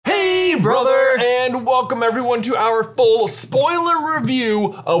brother! And welcome everyone to our full spoiler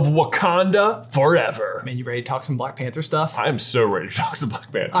review of Wakanda Forever. Man, you ready to talk some Black Panther stuff? I am so ready to talk some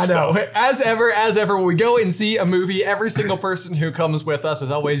Black Panther I know. stuff. As ever, when we go and see a movie, every single person who comes with us is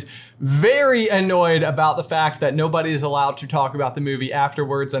always very annoyed about the fact that nobody is allowed to talk about the movie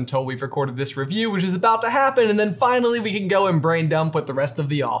afterwards until we've recorded this review, which is about to happen, and then finally we can go and brain dump with the rest of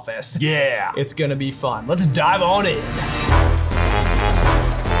the office. Yeah. It's gonna be fun. Let's dive on in.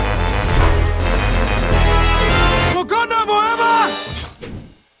 Wakanda Forever!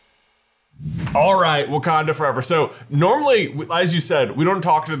 All right, Wakanda Forever. So normally, as you said, we don't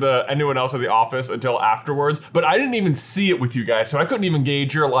talk to anyone else at the office until afterwards, but I didn't even see it with you guys, so I couldn't even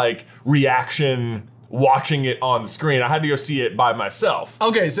gauge your reaction watching it on the screen. I had to go see it by myself.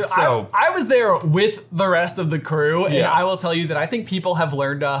 Okay, so I was there with the rest of the crew, and Yeah. I will tell you that I think people have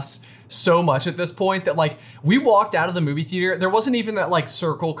learned us so much at this point that we walked out of the movie theater. There wasn't even that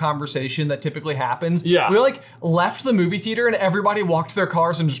circle conversation that typically happens. Yeah. We left the movie theater and everybody walked to their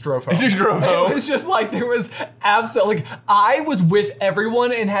cars and just drove home. Just drove home. It was just there was absolutely, I was with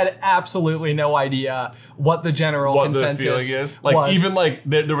everyone and had absolutely no idea what the general consensus the feeling is. was. Even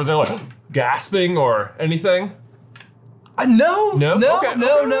there was no gasping or anything. No. Okay.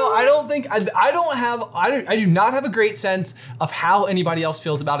 I don't think I do not have a great sense of how anybody else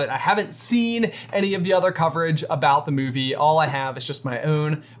feels about it. I haven't seen any of the other coverage about the movie. All I have is just my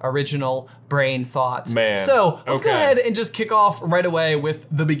own original brain thoughts. Man. So let's go Okay. ahead and just kick off right away with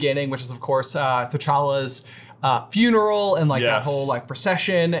the beginning, which is of course T'Challa's funeral and that Yes. whole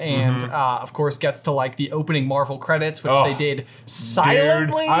procession, and of course gets to the opening Marvel credits, which they did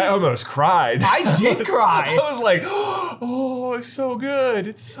silently. Dude, I almost cried. I did cry. I was like, oh, it's so good.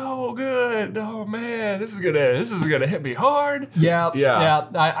 It's so good. Oh man, this is gonna hit me hard. Yeah.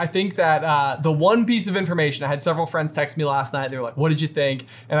 I think that the one piece of information, I had several friends text me last night. They were like, "What did you think?"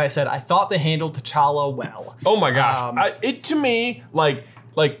 And I said, "I thought they handled T'Challa well." Oh my gosh, it to me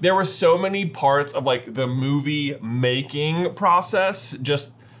there were so many parts of the movie making process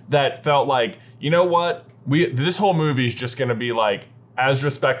just that felt you know what, this whole movie is just gonna be as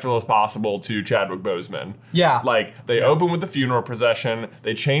respectful as possible to Chadwick Boseman. Yeah. They open with the funeral procession,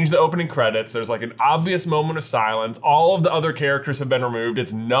 they change the opening credits, there's an obvious moment of silence, all of the other characters have been removed,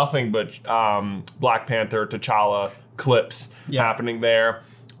 it's nothing but Black Panther, T'Challa clips happening there.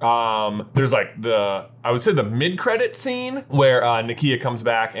 There's I would say the mid-credit scene where Nakia comes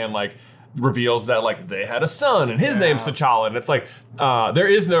back and reveals that they had a son and his name's T'Challa, and it's there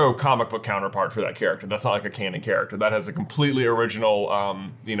is no comic book counterpart for that character. That's not a canon character. That has a completely original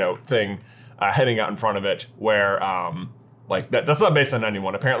thing heading out in front of it where that's not based on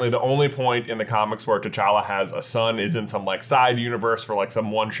anyone. Apparently the only point in the comics where T'Challa has a son is in some side universe for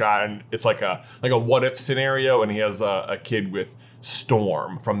some one shot, and it's a what if scenario, and he has a kid with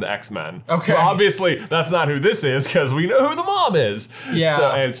Storm from the X-Men. Okay. So obviously that's not who this is because we know who the mom is. Yeah. So,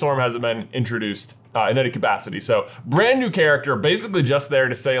 and Storm hasn't been introduced in any capacity. So brand new character, basically just there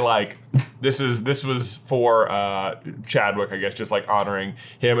to say this was for Chadwick, I guess, just honoring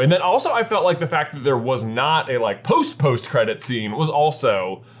him. And then also I felt the fact that there was not a post credit scene was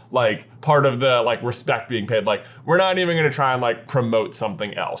also part of the respect being paid. We're not even gonna try and promote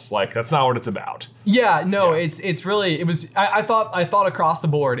something else. That's not what it's about. Yeah, no, it's really, it was, I thought across the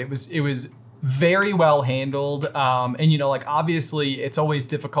board it was very well handled, and obviously it's always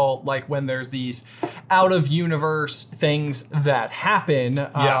difficult when there's these out of universe things that happen,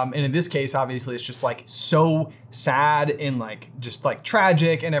 and in this case obviously it's just so sad and just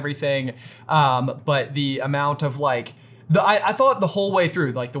tragic and everything, but the amount of I thought the whole way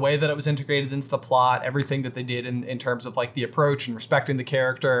through, the way that it was integrated into the plot, everything that they did in terms of the approach and respecting the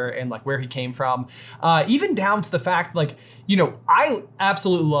character and where he came from, even down to the fact I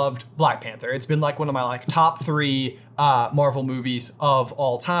absolutely loved Black Panther. It's been one of my top 3 Marvel movies of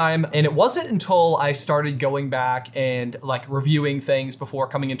all time, and it wasn't until I started going back and reviewing things before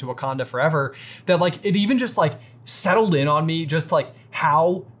coming into Wakanda Forever that it even just settled in on me just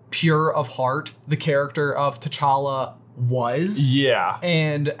how pure of heart the character of T'Challa was. Yeah.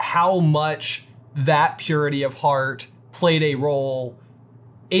 And how much that purity of heart played a role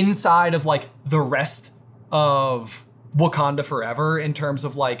inside of the rest of Wakanda Forever in terms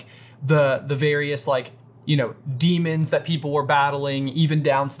of the various demons that people were battling, even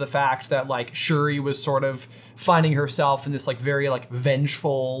down to the fact that Shuri was sort of finding herself in this very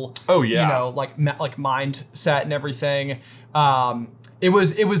vengeful mindset and everything. It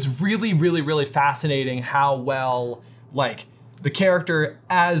was really, really, really fascinating how well the character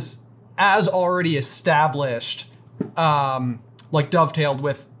as already established dovetailed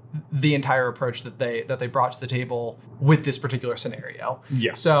with the entire approach that they brought to the table with this particular scenario.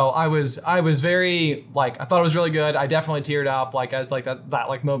 Yeah. So I was very like, I thought it was really good. I definitely teared up like as like that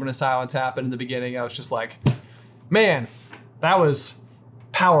like moment of silence happened in the beginning. I was just like, man, that was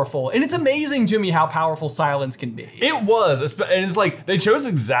powerful. And it's amazing to me how powerful silence can be. It was, and it's like they chose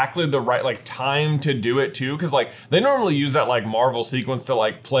exactly the right like time to do it too, because like they normally use that like Marvel sequence to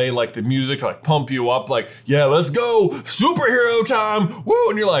like play like the music to like pump you up, like, yeah, let's go, superhero time, woo,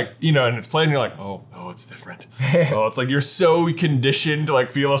 and you're like, you know, and it's playing, and you're like, oh, it's different. Oh, it's like you're so conditioned to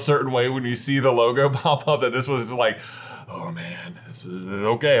like feel a certain way when you see the logo pop up that this was just like, oh man, this is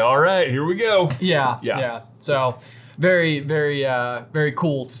okay, all right, here we go. Yeah. So very, very, very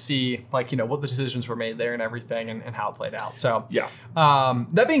cool to see, like, you know, what the decisions were made there and everything and how it played out. So, yeah.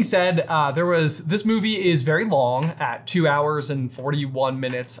 That being said, this movie is very long at 2 hours and 41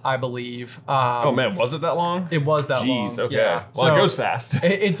 minutes, I believe. Oh man, was it that long? It was that long. Jeez, okay. Yeah. Well, So it goes fast.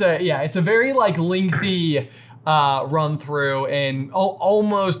 it's a very like lengthy run through and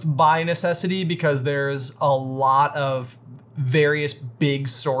almost by necessity, because there's a lot of various big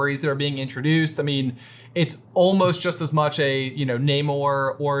stories that are being introduced. I mean, it's almost just as much a, you know,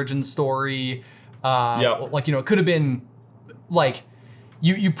 Namor origin story. Like, you know, it could have been like,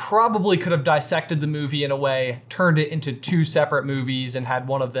 you probably could have dissected the movie in a way, turned it into 2 separate movies and had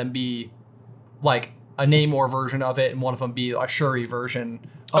one of them be like a Namor version of it and one of them be a Shuri version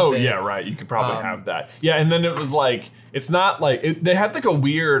of it. Yeah, right. You could probably have that. Yeah, and then it was like, it's not like, they had like a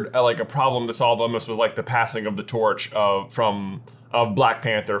weird, like a problem to solve almost with like the passing of the torch of Black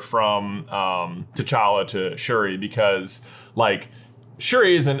Panther from T'Challa to Shuri, because like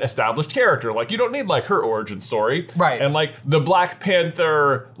Shuri is an established character. Like, you don't need like her origin story. Right. And like the Black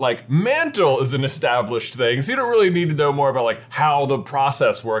Panther like mantle is an established thing. So you don't really need to know more about like how the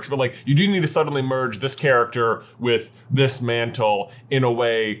process works. But like you do need to suddenly merge this character with this mantle in a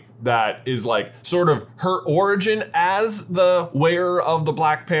way that is like sort of her origin as the wearer of the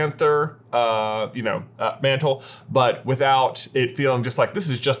Black Panther mantle, but without it feeling just like this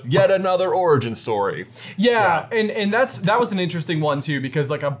is just yet another origin story. Yeah. And that was an interesting one too, because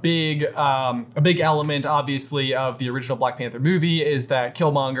like a big element obviously of the original Black Panther movie is that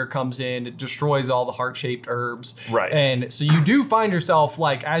Killmonger comes in, destroys all the heart-shaped herbs. Right. And so you do find yourself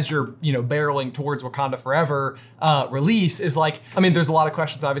like, as you're, you know, barreling towards Wakanda Forever release, is like, I mean, there's a lot of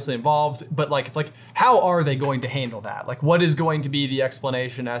questions obviously involved, but like, it's like, how are they going to handle that? Like, what is going to be the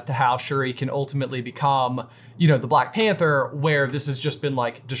explanation as to how Shuri can ultimately become, you know, the Black Panther, where this has just been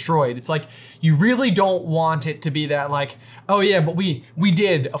like destroyed? It's like, you really don't want it to be that like, oh yeah, but we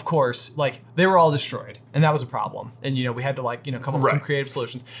did, of course, like they were all destroyed and that was a problem. And, you know, we had to like, you know, come up with some creative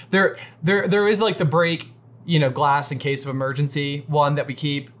solutions. There is like the break, you know, glass in case of emergency one that we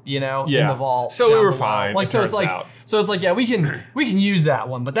keep, you know, in the vault. So we were fine. Like, so it's like, yeah, we can use that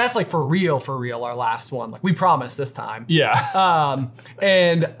one, but that's like for real, our last one. Like we promised this time. Yeah.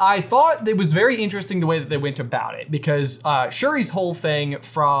 And I thought it was very interesting the way that they went about it, because Shuri's whole thing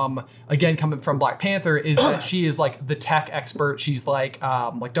coming from Black Panther is that she is like the tech expert. She's like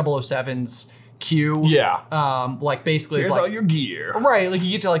 007's Q. Yeah. Like basically Here's it's like all your gear. Right, like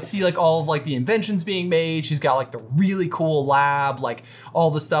you get to like see like all of like the inventions being made. She's got like the really cool lab, like all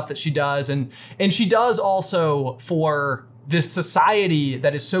the stuff that she does, and she does also for this society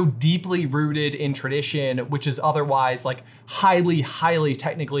that is so deeply rooted in tradition, which is otherwise like highly, highly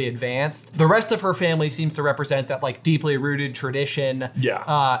technically advanced. The rest of her family seems to represent that like deeply rooted tradition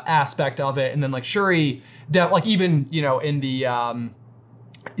aspect of it, and then like Shuri, like even, you know, in the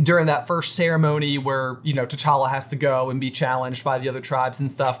during that first ceremony where, you know, T'Challa has to go and be challenged by the other tribes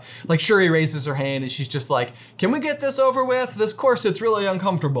and stuff, like Shuri raises her hand and she's just like, can we get this over with? This course, it's really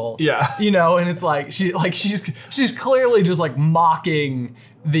uncomfortable. Yeah. You know, and it's like, she's clearly just like mocking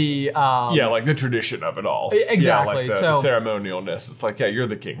the like the tradition of it all. Exactly. Yeah, like the ceremonialness. It's like, yeah, you're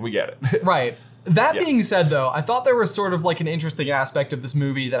the king. We get it. Right. That being said, though, I thought there was sort of like an interesting aspect of this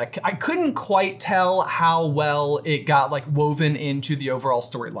movie that I couldn't quite tell how well it got like woven into the overall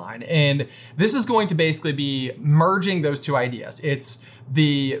storyline. And this is going to basically be merging those two ideas. It's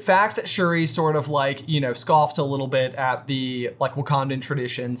the fact that Shuri sort of like, you know, scoffs a little bit at the like Wakandan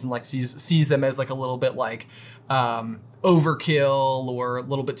traditions and like sees them as like a little bit like overkill or a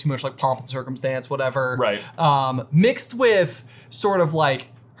little bit too much like pomp and circumstance, whatever. Right. Mixed with sort of like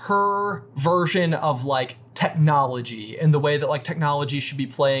her version of like technology and the way that like technology should be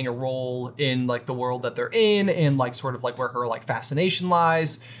playing a role in like the world that they're in and like sort of like where her like fascination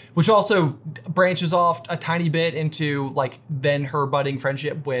lies, which also branches off a tiny bit into like then her budding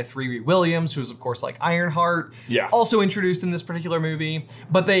friendship with Riri Williams, who's of course like Ironheart, also introduced in this particular movie.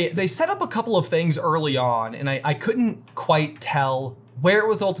 But they set up a couple of things early on and I couldn't quite tell where it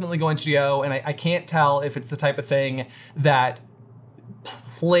was ultimately going to go, and I can't tell if it's the type of thing that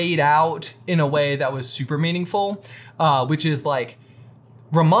played out in a way that was super meaningful, which is like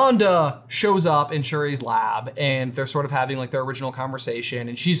Ramonda shows up in Shuri's lab and they're sort of having like their original conversation,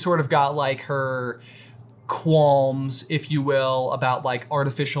 and she's sort of got like her qualms, if you will, about like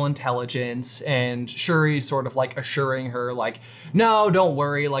artificial intelligence, and Shuri's sort of like assuring her like, no, don't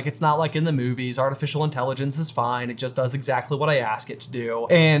worry, like it's not like in the movies, artificial intelligence is fine, it just does exactly what I ask it to do.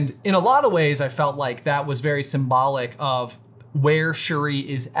 And in a lot of ways I felt like that was very symbolic of where Shuri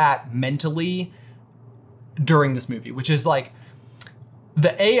is at mentally during this movie, which is like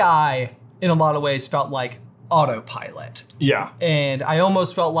the AI in a lot of ways felt like autopilot. Yeah. And I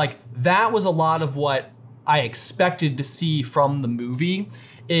almost felt like that was a lot of what I expected to see from the movie,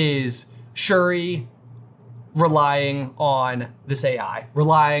 is Shuri relying on this AI,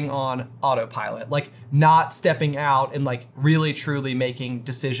 relying on autopilot, like not stepping out and like really truly making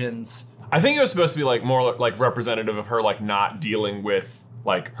decisions. I think it was supposed to be like more like representative of her like not dealing with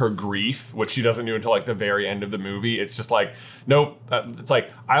like her grief, which she doesn't do until like the very end of the movie. It's just like, nope. It's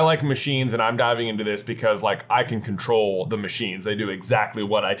like, I like machines and I'm diving into this because like I can control the machines. They do exactly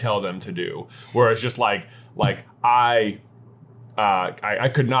what I tell them to do. Whereas just like I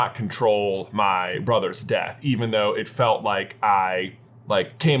could not control my brother's death, even though it felt like I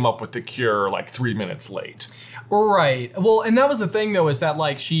like came up with the cure like 3 minutes late. Right. Well, and that was the thing though, is that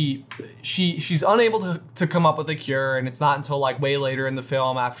like she's unable to come up with a cure, and it's not until like way later in the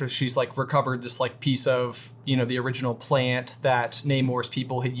film, after she's like recovered this like piece of, you know, the original plant that Namor's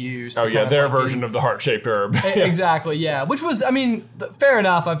people had used. Oh yeah, their version of the heart-shaped herb. Exactly, yeah. Which was, I mean, fair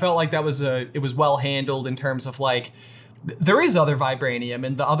enough. I felt like that was it was well handled in terms of like, there is other vibranium,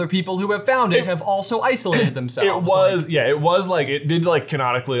 and the other people who have found it have also isolated themselves. It was like, it did like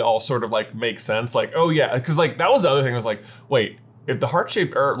canonically all sort of like make sense. Like, oh yeah, because like that was the other thing, was like, wait, if the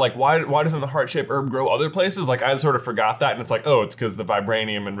heart-shaped herb, like why doesn't the heart-shaped herb grow other places? Like I sort of forgot that, and it's like, oh, it's because the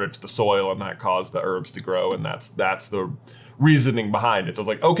vibranium enriched the soil and that caused the herbs to grow, and that's the reasoning behind it. So it's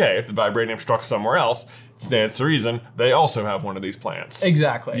like, okay, if the vibranium struck somewhere else, it stands to reason they also have one of these plants.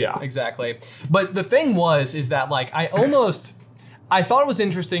 Exactly. Yeah. Exactly. But the thing is that like I thought it was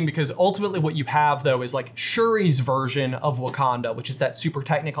interesting because ultimately what you have though is like Shuri's version of Wakanda, which is that super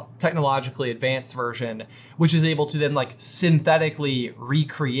technologically advanced version, which is able to then like synthetically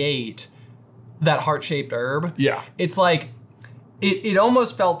recreate that heart-shaped herb. Yeah. It's like it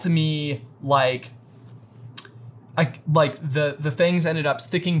almost felt to me like the things ended up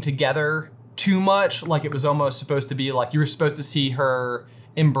sticking together too much. Like it was almost supposed to be like you were supposed to see her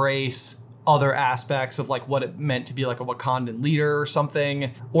embrace other aspects of like what it meant to be like a Wakandan leader or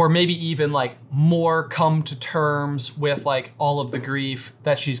something, or maybe even like more come to terms with like all of the grief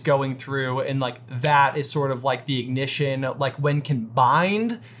that she's going through, and like that is sort of like the ignition, like when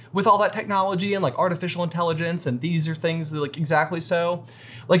combined with all that technology and like artificial intelligence, and these are things that like exactly so.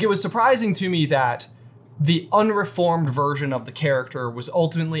 Like it was surprising to me that the unreformed version of the character was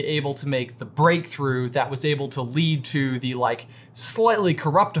ultimately able to make the breakthrough that was able to lead to the like slightly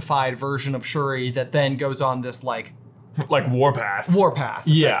corruptified version of Shuri that then goes on this like warpath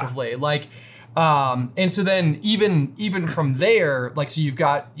effectively. Like and so then even from there, like, so you've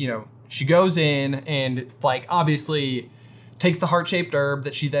got, you know, she goes in and like obviously takes the heart-shaped herb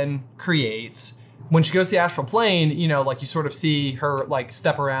that she then creates. When she goes to the astral plane, you know, like you sort of see her like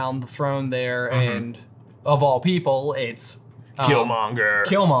step around the throne there, and of all people, it's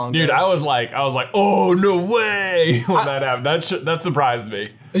Killmonger. Dude, I was like, oh no way when that happened. That surprised me.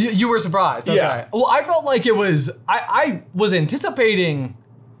 You were surprised. Okay. Yeah. Well, I felt like it was. I was anticipating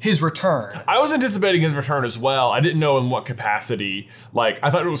his return. I was anticipating his return as well. I didn't know in what capacity. Like,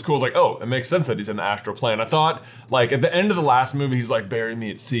 I thought it was cool. I was like, oh, it makes sense that he's in the astral plane. I thought, like, at the end of the last movie, he's like, bury me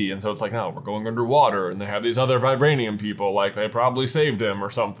at sea. And so it's like, no, we're going underwater. And they have these other vibranium people. Like, they probably saved him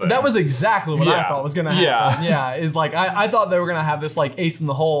or something. That was exactly what I thought was going to happen. Yeah. Is like, I thought they were going to have this, like, ace in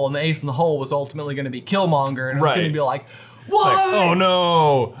the hole. And the ace in the hole was ultimately going to be Killmonger. And it was going to be like, what? Like, oh,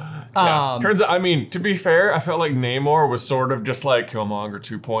 no. Yeah. Turns out, I mean, to be fair, I felt like Namor was sort of just like Killmonger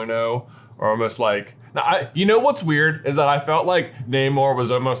 2.0. Or almost like, now you know what's weird is that I felt like Namor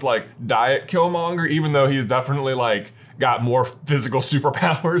was almost like Diet Killmonger, even though he's definitely like got more physical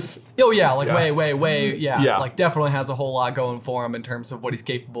superpowers. Oh yeah, like way, yeah. Like definitely has a whole lot going for him in terms of what he's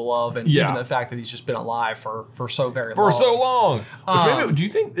capable of, and even the fact that he's just been alive for so very long. For so long. Which maybe, do you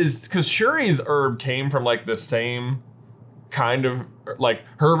think is, because Shuri's herb came from like the same kind of, like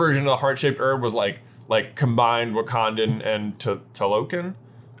her version of the heart-shaped herb was like combined Wakandan and Talokan.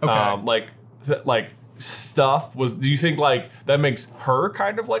 Okay. Like stuff was. Do you think like that makes her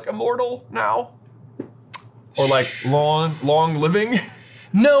kind of like immortal now? or like long living.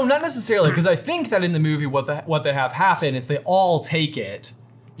 No, not necessarily, because I think that in the movie what they have happen is they all take it.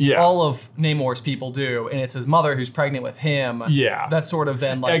 Yeah. All of Namor's people do, and it's his mother who's pregnant with him. Yeah. That's sort of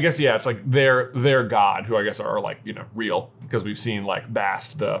then like... I guess, yeah, it's like their god, who I guess are like, real, because we've seen like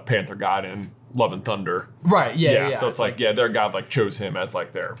Bast, the Panther god in Love and Thunder. Right, yeah. So it's like, their god like chose him as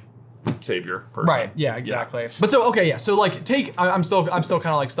like their savior person. Right, yeah, exactly. But so, okay, yeah, so like I'm still kind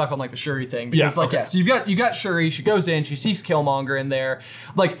of like stuck on like the Shuri thing. Because so you got Shuri, she goes in, she sees Killmonger in there.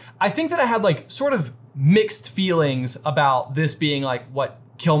 Like, I think that I had like sort of mixed feelings about this being like what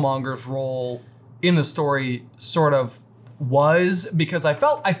Killmonger's role in the story sort of was, because I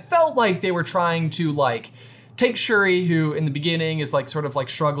felt like they were trying to like take Shuri, who in the beginning is like sort of like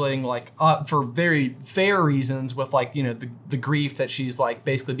struggling like for very fair reasons with like, the grief that she's like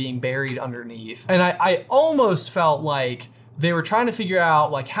basically being buried underneath. And I almost felt like they were trying to figure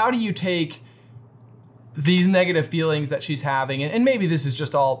out like, how do you take these negative feelings that she's having, and maybe this is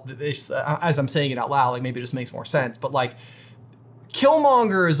just all, as I'm saying it out loud, like maybe it just makes more sense, but like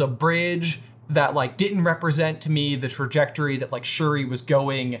Killmonger is a bridge that like didn't represent to me the trajectory that like Shuri was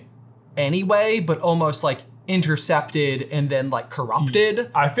going anyway, but almost like intercepted and then like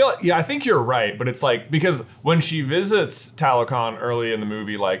corrupted. I think you're right, but it's like, because when she visits Talokan early in the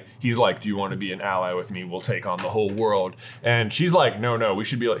movie, like he's like, do you want to be an ally with me? We'll take on the whole world. And she's like, no, we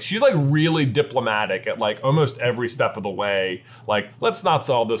should be like, she's like really diplomatic at like almost every step of the way. Like, let's not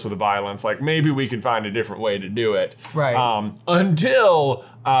solve this with violence. Like maybe we can find a different way to do it. Right. Until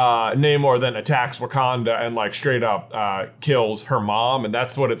Namor then attacks Wakanda and like straight up kills her mom. And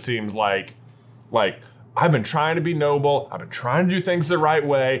that's what it seems like I've been trying to be noble. I've been trying to do things the right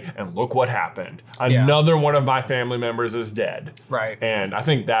way. And look what happened. Another one of my family members is dead. Right. And I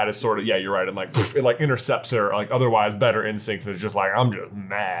think that is sort of, you're right. And like, it like intercepts her, like otherwise better instincts. Is just like, I'm just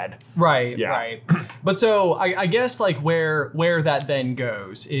mad. Right. Yeah. Right. But so I guess like where that then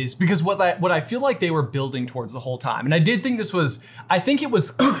goes is because what I feel like they were building towards the whole time. And I did think I think it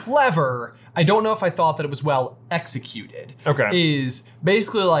was clever. I don't know if I thought that it was well executed. Okay. Is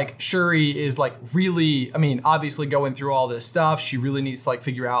basically like Shuri is like really, I mean, obviously going through all this stuff, she really needs to like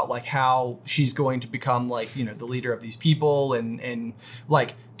figure out like how she's going to become like, the leader of these people and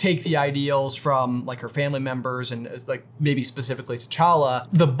like take the ideals from like her family members and like maybe specifically T'Challa.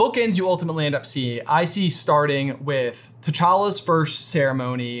 The bookends you ultimately end up seeing, I see starting with T'Challa's first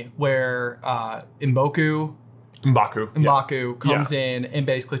ceremony where M'Baku comes in and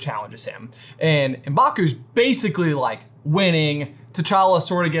basically challenges him. And M'Baku's basically like winning. T'Challa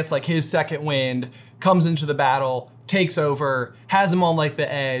sort of gets like his second wind, comes into the battle, takes over, has him on like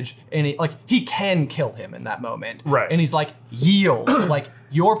the edge, and he can kill him in that moment. Right. And he's like, yield. Like,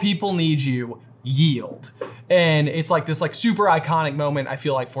 your people need you, yield. And it's like this like super iconic moment, I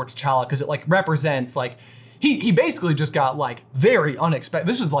feel like, for T'Challa, because it like represents like he basically just got like very unexpected.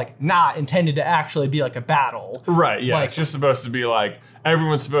 This was like not intended to actually be like a battle. Right, yeah. Like, it's just supposed to be like,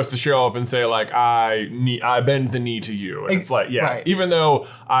 everyone's supposed to show up and say like, I bend the knee to you. And it's like, right. Even though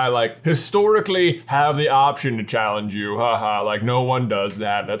I like historically have the option to challenge you, haha, like no one does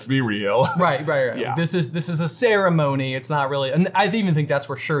that. Let's be real. Right. Yeah. This is a ceremony. It's not really, and I even think that's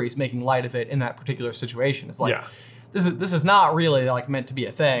where Shuri's making light of it in that particular situation. It's like, This is not really like meant to be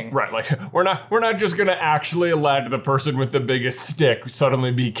a thing. Right, like we're not just gonna actually let the person with the biggest stick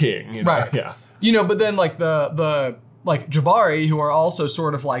suddenly be king. Right. Yeah. But then like the like Jabari, who are also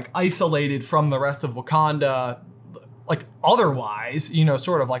sort of like isolated from the rest of Wakanda, like otherwise,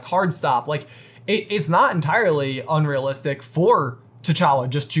 sort of like hard stop. Like it's not entirely unrealistic for T'Challa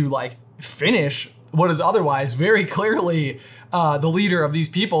just to like finish what is otherwise very clearly the leader of these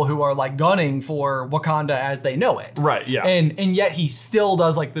people who are like gunning for Wakanda as they know it. Right, yeah. And yet he still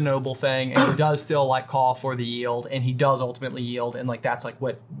does like the noble thing, and he does still like call for the yield, and he does ultimately yield, and like that's like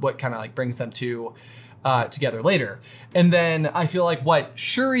what kind of like brings them to together later. And then I feel like what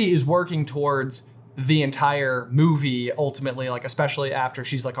Shuri is working towards the entire movie ultimately, like especially after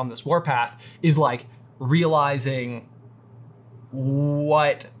she's like on this warpath, is like realizing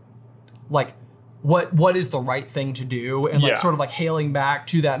what is the right thing to do, and like sort of like hailing back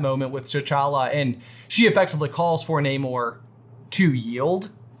to that moment with T'Challa, and she effectively calls for Namor to yield.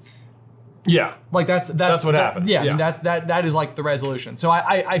 Yeah, like that's what happens. Yeah, and that is like the resolution. So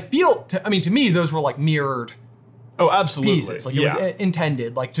I feel to me those were like mirrored. Oh, absolutely. Pieces. Like it was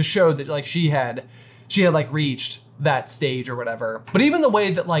intended like to show that like she had like reached that stage or whatever. But even the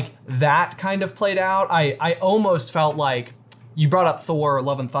way that like that kind of played out, I almost felt like, you brought up Thor: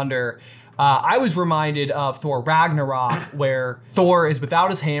 Love and Thunder. I was reminded of Thor Ragnarok, where Thor is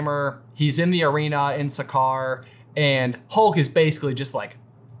without his hammer. He's in the arena in Sakaar, and Hulk is basically just like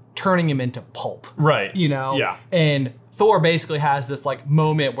turning him into pulp. Right. You know? Yeah. And Thor basically has this like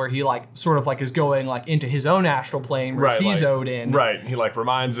moment where he like sort of like is going like into his own astral plane where he sees Odin. Right. He like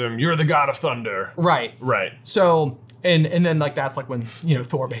reminds him, you're the god of thunder. Right. Right. So, and then like that's like when, you know,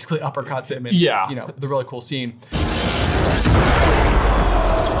 Thor basically uppercuts him and, you know, the really cool scene.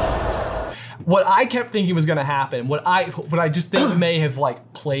 What I kept thinking was going to happen, what I just think may have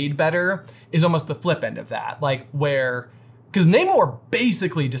like played better is almost the flip end of that. Like where, because Namor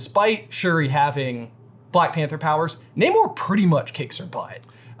basically, despite Shuri having Black Panther powers, Namor pretty much kicks her butt.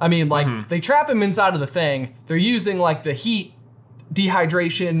 I mean, like they trap him inside of the thing. They're using like the heat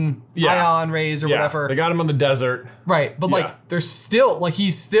dehydration ion rays or whatever. They got him on the desert. Right. But like there's still like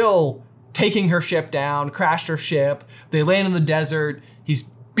he's still taking her ship down, crashed her ship. They land in the desert.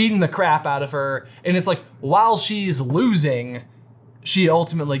 He's beating the crap out of her. And it's like while she's losing, she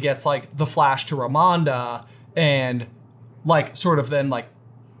ultimately gets like the flash to Ramonda and like sort of then like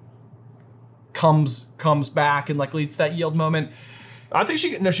comes back and like leads to that yield moment. I think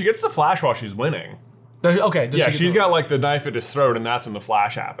she gets the flash while she's winning. Okay. She's got like the knife at his throat, and that's when the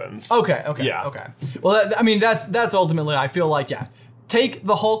flash happens. Okay. Yeah. Okay. Well, I mean, that's ultimately, I feel like, take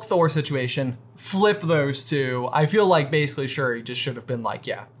the Hulk Thor situation, flip those two. I feel like basically Shuri just should have been like,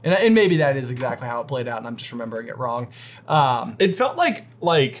 and maybe that is exactly how it played out, and I'm just remembering it wrong. It felt like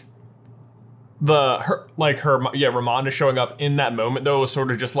Ramonda showing up in that moment though was sort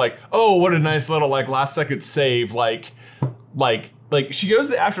of just like, oh, what a nice little like last second save, like she goes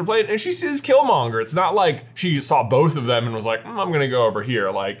to the astral plane and she sees Killmonger. It's not like she saw both of them and was like, I'm gonna go over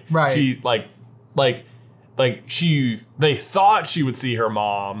here. Like she they thought she would see her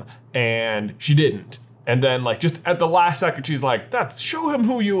mom and she didn't. And then like just at the last second she's like, show him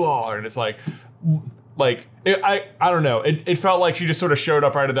who you are. And it's like I don't know. It felt like she just sort of showed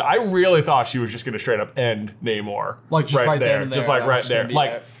up right at the. I really thought she was just going to straight up end Namor, like just right there, just like right there.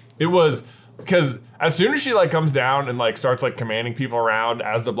 Like it was because as soon as she like comes down and like starts like commanding people around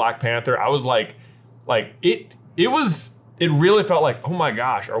as the Black Panther, I was like it really felt like, oh my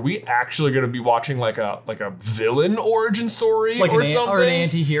gosh, are we actually going to be watching like a villain origin story like or something, or an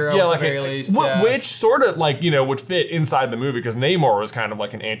anti-hero at the very least, which sort of like would fit inside the movie because Namor was kind of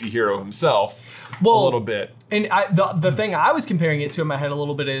like an anti-hero himself. A little bit. And the thing I was comparing it to in my head a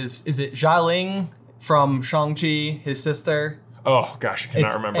little bit is it Xialing from Shang-Chi, his sister? Oh gosh, I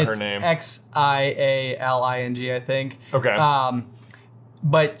cannot remember her name. Xialing, I think. Okay.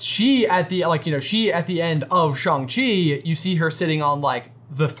 But she at the end of Shang-Chi, you see her sitting on like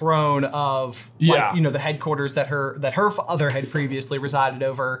the throne of the headquarters that her father had previously resided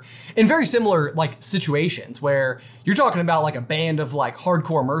over, in very similar like situations where you're talking about like a band of like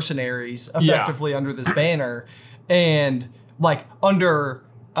hardcore mercenaries effectively under this banner, and like under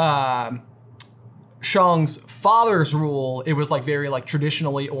Shang's father's rule, it was like very like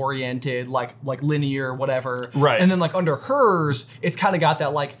traditionally oriented, like linear, whatever. Right. And then like under hers, it's kind of got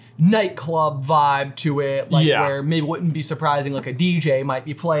that like nightclub vibe to it, like where maybe wouldn't be surprising, like a DJ might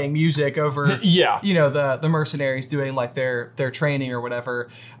be playing music over, the mercenaries doing like their training or whatever.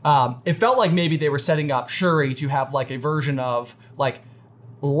 It felt like maybe they were setting up Shuri to have like a version of like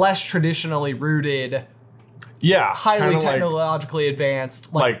less traditionally rooted, highly technologically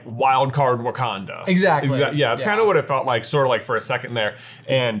advanced, like wild card Wakanda. Exactly. It's kind of what it felt like, sort of like for a second there.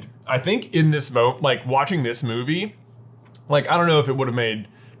 And I think in this moment, like watching this movie, like I don't know if it would have made.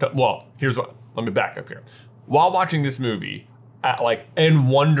 Well, let me back up here. While watching this movie, and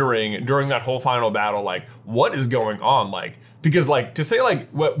wondering during that whole final battle, like what is going on, like because like to say like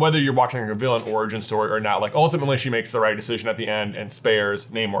whether you're watching a villain origin story or not, like ultimately she makes the right decision at the end and spares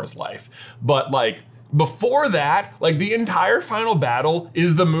Namor's life, but like. Before that, like the entire final battle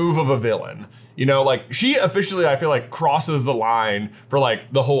is the move of a villain. Like she officially, I feel like, crosses the line for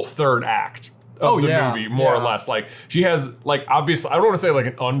like the whole third act of the movie, more or less. Like she has like obviously, I don't want to say like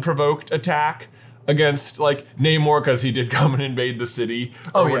an unprovoked attack against like Namor because he did come and invade the city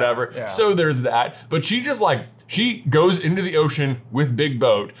or whatever. Yeah. So there's that. But she just like, she goes into the ocean with Big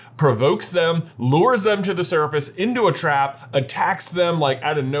Boat, provokes them, lures them to the surface into a trap, attacks them like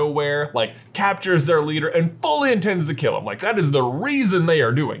out of nowhere, like captures their leader and fully intends to kill him. Like that is the reason they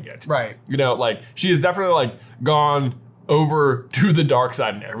are doing it. Right. Like she is definitely like gone over to the dark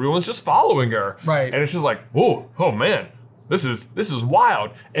side and everyone's just following her. Right. And it's just like, oh man, this is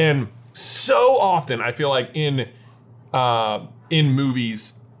wild. And so often I feel like in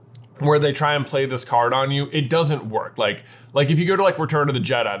movies where they try and play this card on you, it doesn't work. Like if you go to like Return of the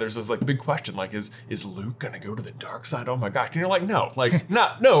Jedi, there's this like big question, like is Luke gonna go to the dark side? Oh my gosh. And you're like, no, like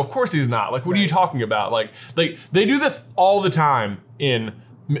no, of course he's not. Like what are you talking about? Like they do this all the time in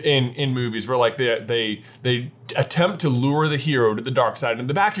in movies where like they attempt to lure the hero to the dark side. In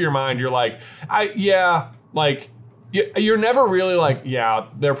the back of your mind, you're like, you're never really like, yeah,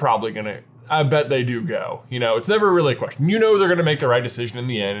 they're probably gonna. I bet they do go. You know, it's never really a question. You know they're going to make the right decision in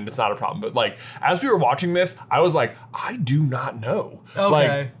the end, and it's not a problem. But like, as we were watching this, I was like, I do not know.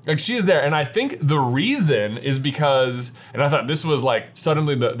 Okay. Like she is there. And I think the reason is because, and I thought this was like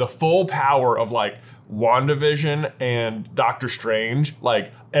suddenly the full power of like WandaVision and Doctor Strange,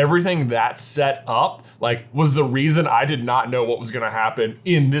 like everything that set up, like was the reason I did not know what was going to happen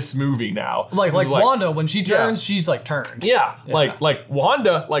in this movie now. Like Wanda, when she turns, she's like turned. Yeah. Like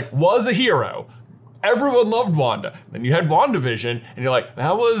Wanda, like was a hero. Everyone loved Wanda. Then you had WandaVision, and you're like,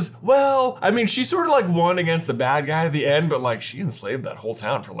 that was, well, I mean, she sort of like won against the bad guy at the end, but like she enslaved that whole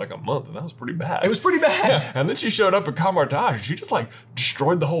town for like a month, and that was pretty bad. It was pretty bad. Yeah. And then she showed up at Kamar-Taj, and she just like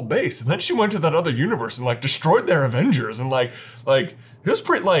destroyed the whole base. And then she went to that other universe and like destroyed their Avengers, and like it was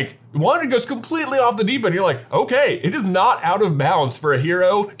pretty, like, Wanda goes completely off the deep end. You're like, okay, it is not out of bounds for a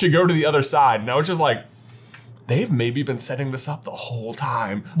hero to go to the other side. Now it's just like, they've maybe been setting this up the whole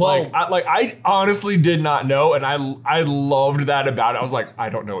time. Well, I honestly did not know, and I loved that about it. I was like, I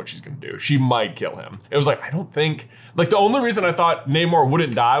don't know what she's gonna do. She might kill him. It was like, I don't think, like the only reason I thought Namor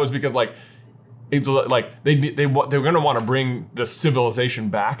wouldn't die was because like it's like they're gonna want to bring the civilization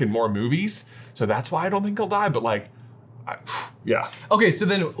back in more movies, so that's why I don't think he'll die. But like, yeah. Okay, so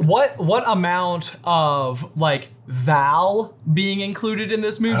then what amount of like Val being included in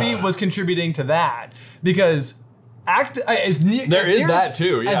this movie was contributing to that? Because as near that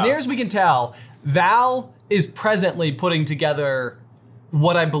too. Yeah. As near as we can tell, Val is presently putting together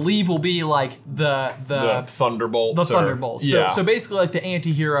what I believe will be like the Thunderbolts. The Thunderbolts. Yeah. So basically like the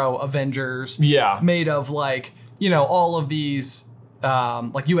anti-hero Avengers. Yeah. Made of like, you know, all of these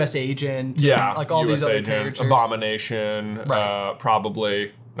like US Agent. Yeah. And, like all US these other Agent, characters. Abomination. Right.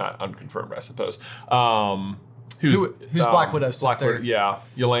 Probably not unconfirmed, I suppose. Who's Black Widow's sister? Yeah.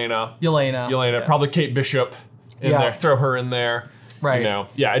 Yelena. Yeah. Probably Kate Bishop in there. Throw her in there. Right. You know,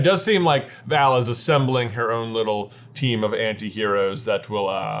 yeah, it does seem like Val is assembling her own little team of anti-heroes that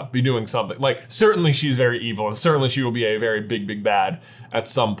will be doing something. Like, certainly she's very evil, and certainly she will be a very big, big bad at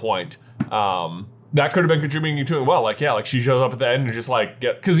some point. That could have been contributing to it well. Like, yeah, like she shows up at the end and just like,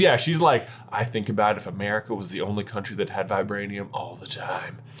 because yeah, she's like, I think about if America was the only country that had vibranium all the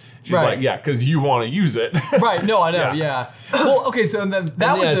time. She's right. like, yeah, because you want to use it. Right, no, I know, yeah. Well, okay, so then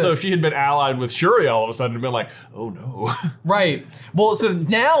so if she had been allied with Shuri all of a sudden, it'd been like, oh no. Right. Well, so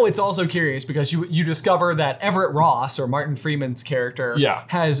now it's also curious because you discover that Everett Ross, or Martin Freeman's character,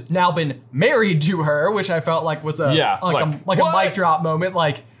 has now been married to her, which I felt like was a mic drop moment.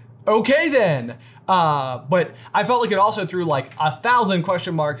 Like, okay then. But I felt like it also threw like 1,000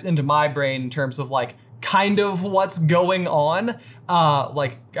 question marks into my brain in terms of like kind of what's going on.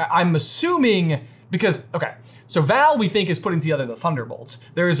 Like I'm assuming because, okay, so Val we think is putting together the Thunderbolts.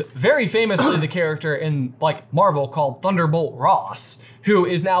 There's very famously the character in like Marvel called Thunderbolt Ross, who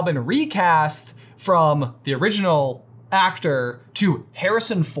is now been recast from the original actor to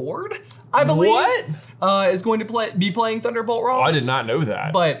Harrison Ford, I believe. What? Is going to be playing Thunderbolt Ross. Oh, I did not know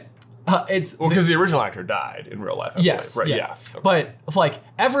that. But it's because the original actor died in real life. Yes, right? Yeah. Okay. But like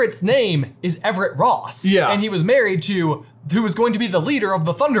Everett's name is Everett Ross. Yeah, and he was married to who was going to be the leader of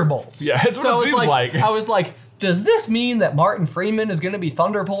the Thunderbolts. Yeah, that's what it seems like. I was like, does this mean that Martin Freeman is going to be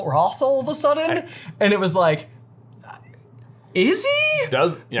Thunderbolt Ross all of a sudden? And it was like, is he?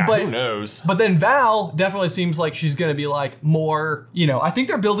 Who knows? But then Val definitely seems like she's going to be like more, you know, I think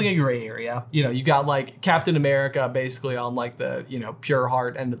they're building a gray area. You know, you got like Captain America basically on like the, you know, pure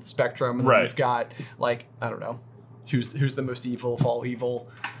heart end of the spectrum. And then you've got like, I don't know, who's the most evil of all evil?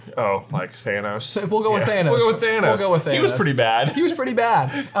 Oh, like Thanos. So we'll go with Thanos. We'll go with Thanos. He was pretty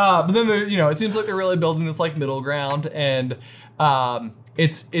bad. But then, you know, it seems like they're really building this like middle ground. And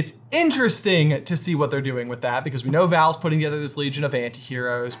it's interesting to see what they're doing with that because we know Val's putting together this legion of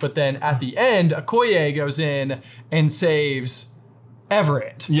anti-heroes, but then at the end, Okoye goes in and saves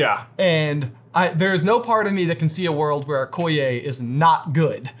Everett. Yeah. And there's no part of me that can see a world where Okoye is not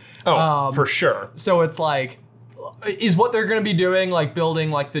good. Oh, for sure. So it's like, is what they're going to be doing like building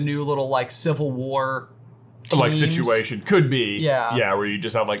like the new little like Civil War teams? Like situation could be. Yeah, where you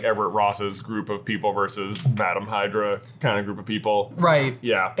just have like Everett Ross's group of people versus Madam Hydra kind of group of people. Right.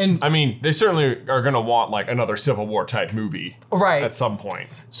 Yeah. And I mean, they certainly are going to want like another Civil War type movie. Right. At some point.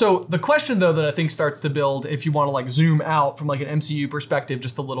 So the question though that I think starts to build if you want to like zoom out from like an MCU perspective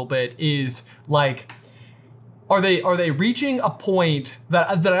just a little bit is like, Are they reaching a point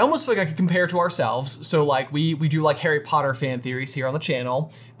that I almost feel like I could compare to ourselves? So like we do like Harry Potter fan theories here on the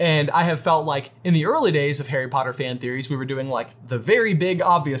channel, And I have felt like in the early days of Harry Potter fan theories, we were doing like the very big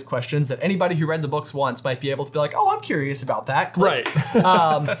obvious questions that anybody who read the books once might be able to be like, oh, I'm curious about that. Click.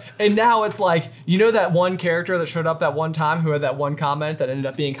 Right. And now it's like, you know, that one character that showed up that one time who had that one comment that ended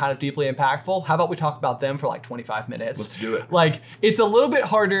up being kind of deeply impactful? How about we talk about them for like 25 minutes? Let's do it. Like, it's a little bit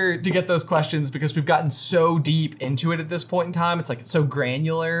harder to get those questions because we've gotten so deep into it at this point in time. It's like, it's so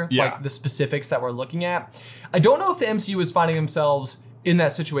granular, like the specifics that we're looking at. I don't know if the MCU is finding themselves in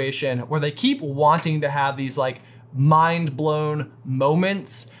that situation where they keep wanting to have these like mind blown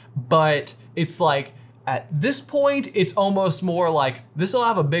moments, but it's like at this point, it's almost more like this will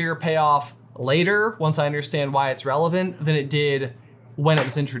have a bigger payoff later once I understand why it's relevant than it did when it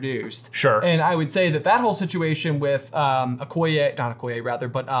was introduced. Sure. And I would say that whole situation with Everett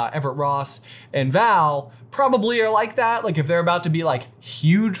Ross and Val probably are like that. Like if they're about to be like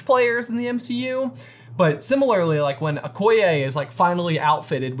huge players in the MCU. But similarly, like when Okoye is like finally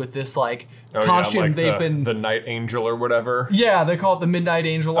outfitted with this like costume, like they've been the Night Angel or whatever. Yeah, they call it the Midnight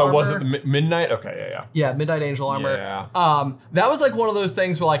Angel armor. Oh, was it the Midnight? Okay, yeah. Yeah, Midnight Angel armor. Yeah. That was like one of those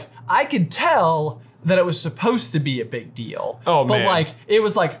things where like I could tell that it was supposed to be a big deal. Oh, but man. like it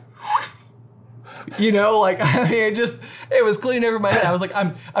was like, you know, like I mean, it was clean over my head. I was like,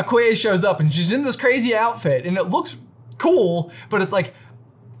 Okoye shows up and she's in this crazy outfit and it looks cool, but it's like,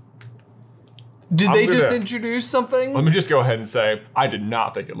 did they just introduce something? Let me just go ahead and say, I did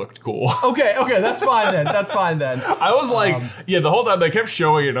not think it looked cool. Okay, that's fine then. I was like, the whole time they kept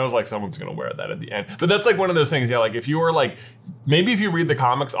showing it, and I was like, someone's gonna wear that at the end. But that's like one of those things, like if you were like, maybe if you read the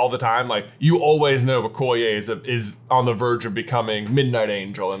comics all the time, like you always know Okoye is on the verge of becoming Midnight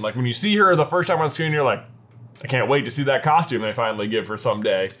Angel, and like when you see her the first time on screen, you're like, I can't wait to see that costume they finally give her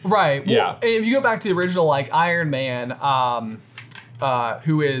someday. Right. Yeah. Well, and if you go back to the original, like Iron Man,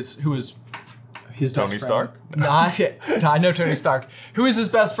 who is his Tony Stark? I know Tony Stark. Who is his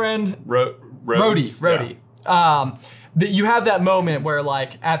best friend? Rhodey. Yeah. You have that moment where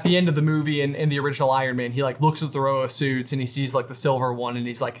like at the end of the movie in the original Iron Man, he like looks at the row of suits and he sees like the silver one and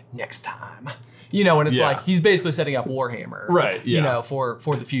he's like, next time. You know, and it's like he's basically setting up Warhammer. Right. Yeah. You know, for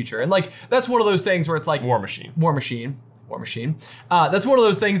the future. And like that's one of those things where it's like War Machine. That's one of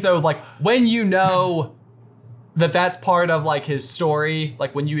those things though, like when you know that's part of like his story,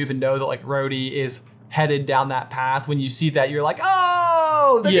 like when you even know that like Rhodey is headed down that path, when you see that you're like,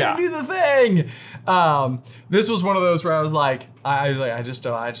 oh, they're gonna do the thing. This was one of those where I was like, I just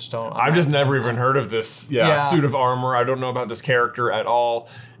don't. I've just never even heard of this suit of armor. I don't know about this character at all.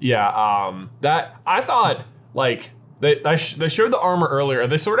 That I thought like they showed the armor earlier and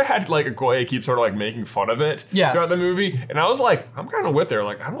they sort of had like Okoye keep sort of like making fun of it throughout the movie, and I was like, I'm kind of with her.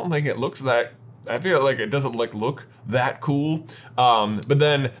 Like I don't think it looks that. I feel like it doesn't like look that cool. But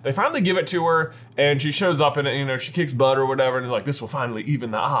then they finally give it to her and she shows up and, you know, she kicks butt or whatever. And it's like, this will finally even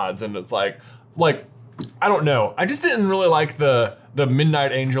the odds. And it's like, I don't know. I just didn't really like the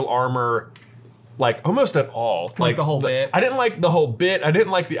Midnight Angel armor, like almost at all. Like the whole bit. I didn't like the whole bit. I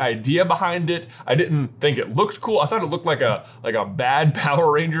didn't like the idea behind it. I didn't think it looked cool. I thought it looked like a bad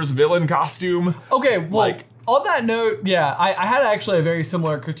Power Rangers villain costume. Okay, well, on that note, I had actually a very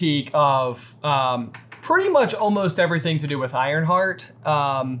similar critique of pretty much almost everything to do with Ironheart,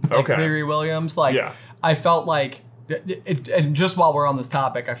 like Riri Williams. I felt like, and just while we're on this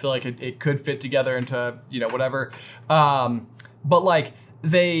topic, I feel like it could fit together into, you know, whatever. But like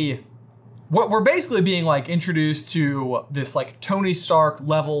we're basically being like introduced to this like Tony Stark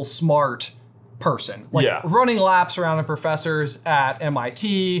level smart person, like running laps around the professors at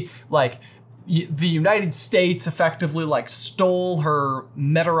MIT, like the United States effectively like stole her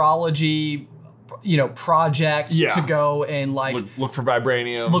meteorology, you know, project to go and like look for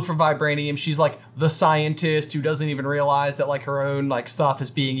vibranium. She's like the scientist who doesn't even realize that like her own like stuff is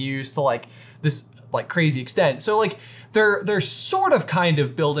being used to like this like crazy extent. So like they're sort of kind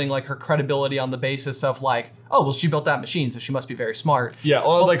of building like her credibility on the basis of like, oh, well, she built that machine, so she must be very smart. Yeah,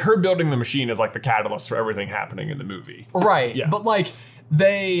 well, like her building the machine is like the catalyst for everything happening in the movie. Right. Yeah. But like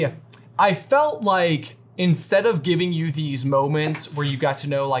I felt like instead of giving you these moments where you got to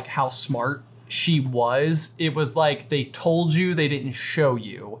know like how smart she was, it was like they told you, they didn't show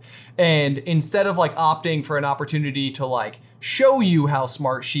you. And instead of like opting for an opportunity to like show you how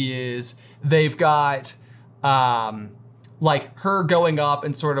smart she is, they've got like her going up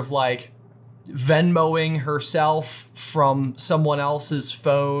and sort of like Venmoing herself from someone else's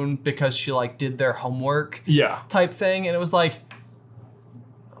phone because she like did their homework type thing. And it was like,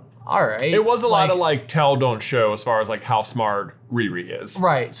 all right. It was a lot of like tell, don't show as far as like how smart Riri is.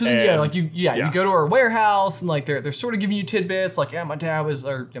 Right. So then, you go to her warehouse and like they're sort of giving you tidbits like, my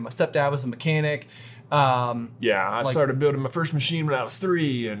stepdad was a mechanic. Yeah, I started building my first machine when I was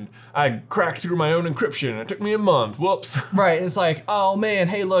 3, and I cracked through my own encryption. It took me a month. Whoops. Right. It's like, oh man,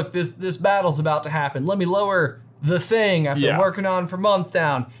 hey, look, this battle's about to happen. Let me lower the thing I've been working on for months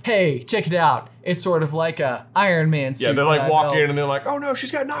down. Hey, check it out. It's sort of like a Iron Man suit. Yeah, they like walk in and they're like, oh no,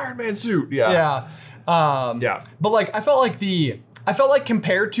 she's got an Iron Man suit. Yeah. Yeah. But like, I felt like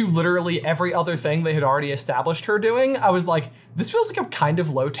compared to literally every other thing they had already established her doing, I was like, this feels like a kind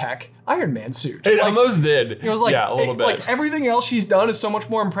of low-tech Iron Man suit. It like, almost did. It was like, a little bit. Like everything else she's done is so much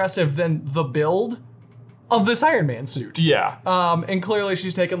more impressive than the build of this Iron Man suit. Yeah. And clearly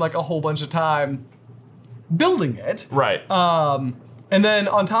she's taken like a whole bunch of time building it. Right. And then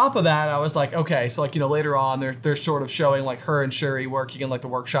on top of that, I was like, okay, so like, later on they're sort of showing like her and Shuri working in like the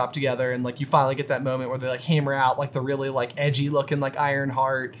workshop together, and like you finally get that moment where they like hammer out like the really like edgy looking like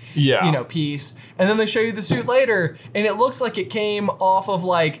Ironheart piece. And then they show you the suit later, and it looks like it came off of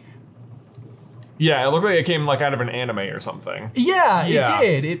like Yeah, it looked like it came like out of an anime or something. Yeah, it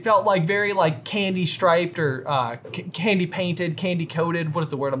did. It felt like very like candy striped or candy painted, candy coated. What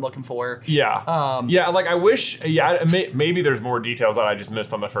is the word I'm looking for? Yeah. Like I wish, maybe there's more details that I just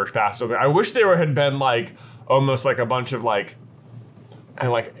missed on the first pass. So I wish there had been like almost like a bunch of like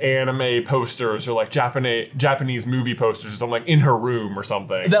anime posters or like Japanese movie posters or something like in her room or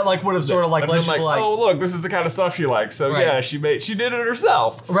something. That like would have sort of like let you like, oh look, this is the kind of stuff she likes. So right. she did it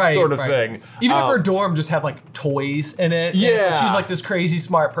herself. Right. Sort of thing. Even if her dorm just had like toys in it. Yeah. It's like she's like this crazy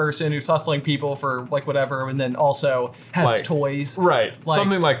smart person who's hustling people for like whatever, and then also has like, toys. Right. Like,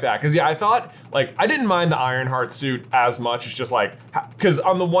 something like that. Cause I thought like, I didn't mind the Ironheart suit as much. It's just like, cause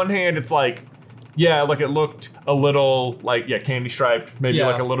on the one hand it's like, yeah, like it looked a little like candy striped, maybe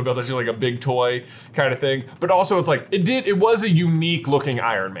like a little bit like a big toy kind of thing. But also it's like it was a unique looking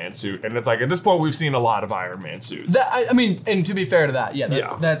Iron Man suit, and it's like at this point we've seen a lot of Iron Man suits. I mean, and to be fair to that,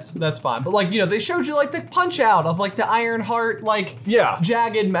 that's fine. But like they showed you like the punch out of like the Ironheart like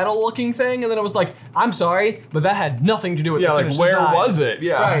jagged metal looking thing, and then it was like, I'm sorry, but that had nothing to do with the like where design. Was it?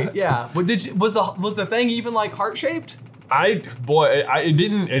 Yeah, right, yeah. But was the thing even like heart shaped? It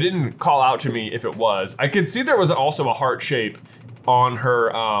didn't call out to me if it was. I could see there was also a heart shape on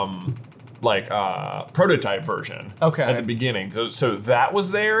her prototype version. Okay. At the beginning, so that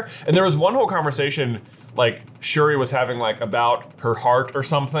was there, and there was one whole conversation like Shuri was having like about her heart or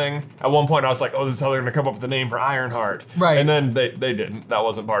something. At one point, I was like, oh, this is how they're gonna come up with the name for Ironheart. Right. And then they didn't. That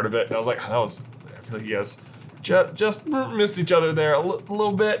wasn't part of it. And I was like, I feel like yes. Just missed each other there a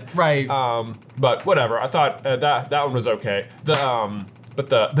little bit, right? But whatever. I thought that one was okay. But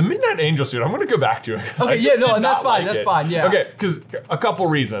the Midnight Angel suit, I'm going to go back to it. Okay, and that's fine. That's fine. Yeah. Okay, because a couple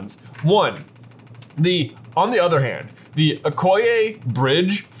reasons. One, on the other hand, the Okoye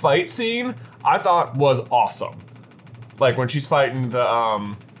bridge fight scene I thought was awesome. Like when she's fighting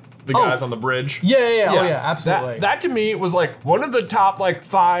the guys on the bridge. Yeah. Oh yeah, absolutely. That to me was like one of the top like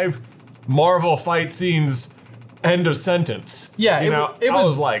 5 Marvel fight scenes. End of sentence. Yeah, I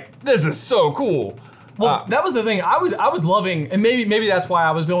was like, this is so cool. Well, that was the thing. I was loving, and maybe that's why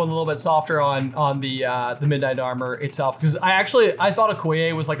I was going a little bit softer on the Midnight Armor itself, because I thought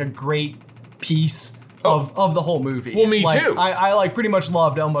Okoye was like a great piece of the whole movie. Well, me too. I like pretty much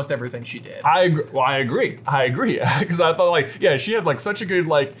loved almost everything she did. I agree. Because I thought like, she had like such a good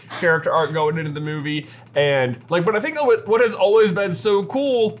like character arc going into the movie, and like, but I think what has always been so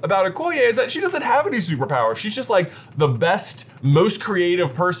cool about Okoye is that she doesn't have any superpowers. She's just like the best, most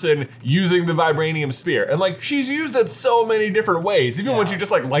creative person using the vibranium spear, and like she's used it so many different ways. Even when she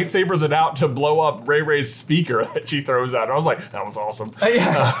just like lightsabers it out to blow up Ray Ray's speaker that she throws out. I was like, that was awesome.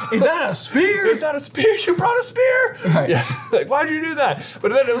 Is that a spear? Is that a spear? You brought a spear? Right. Yeah. Like, why'd you do that?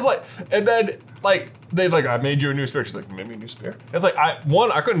 But then it was like, and then like they like, I made you a new spear. She's like, you made me a new spear? And it's like,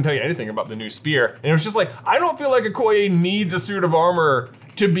 I couldn't tell you anything about the new spear, and it was just like, I don't feel like Okoye needs a suit of armor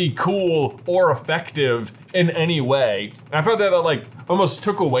to be cool or effective in any way. And I felt that like almost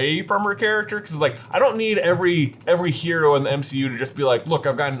took away from her character, because like, I don't need every hero in the MCU to just be like, look,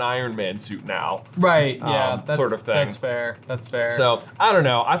 I've got an Iron Man suit now. Right. Yeah. Sort of thing. That's fair. So I don't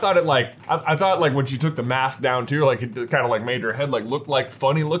know. I thought it like I thought like when she took the mask down too, like it kind of like made her head like look like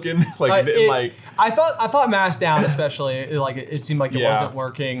funny looking. Like I thought mask down especially like it seemed like it wasn't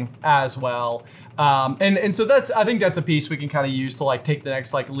working as well. And so I think that's a piece we can kind of use to like take the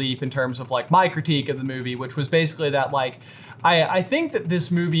next like leap in terms of like my critique of the movie, which was basically that like I think that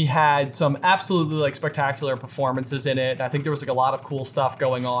this movie had some absolutely like spectacular performances in it. I think there was like a lot of cool stuff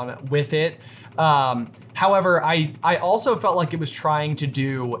going on with it. However, I also felt like it was trying to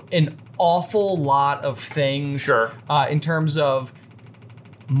do an awful lot of things Sure. In terms of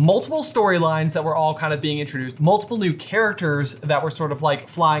multiple storylines that were all kind of being introduced, multiple new characters that were sort of like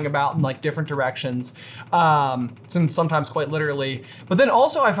flying about in like different directions, sometimes quite literally. But then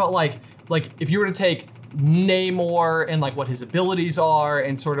also I felt like if you were to take Namor and like what his abilities are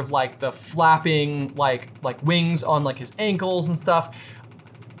and sort of like the flapping like wings on like his ankles and stuff,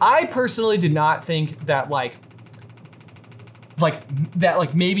 I personally did not think that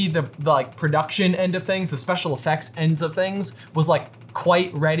maybe the like production end of things, the special effects ends of things was like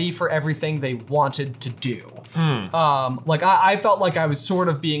quite ready for everything they wanted to do. I felt like I was sort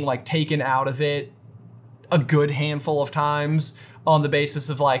of being like taken out of it a good handful of times on the basis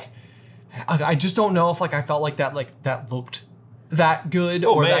of like, I just don't know if like I felt like that looked that good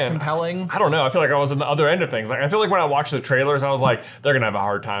that compelling. I don't know. I feel like I was on the other end of things. Like I feel like when I watched the trailers, I was like, they're gonna have a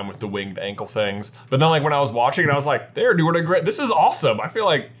hard time with the winged ankle things. But then like when I was watching it, I was like, they're doing a great. This is awesome. I feel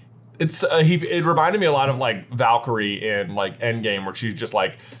like it's it reminded me a lot of like Valkyrie in like Endgame, where she's just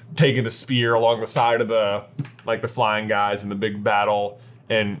like taking the spear along the side of the like the flying guys in the big battle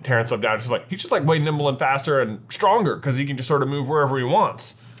and tearing stuff down. He's just like way nimble and faster and stronger because he can just sort of move wherever he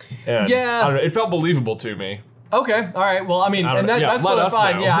wants. And yeah, I don't know, it felt believable to me. Okay, all right. Well, I mean, and that's sort of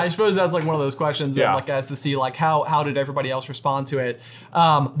fine. Know. Yeah, I suppose that's like one of those questions that like as to see like how did everybody else respond to it.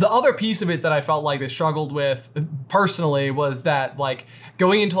 The other piece of it that I felt like they struggled with personally was that like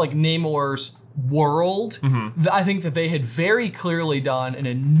going into like Namor's world, I think that they had very clearly done an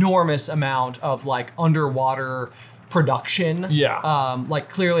enormous amount of like underwater production. Yeah. Like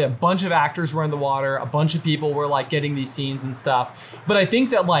clearly a bunch of actors were in the water, a bunch of people were like getting these scenes and stuff. But I think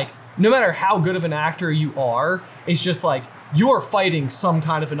that like no matter how good of an actor you are, it's just like you are fighting some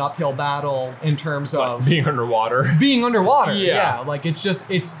kind of an uphill battle in terms of being underwater. Yeah. Like it's just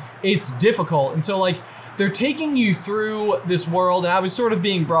it's difficult. And so like they're taking you through this world, and I was sort of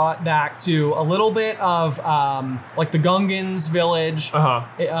being brought back to a little bit of like the Gungans village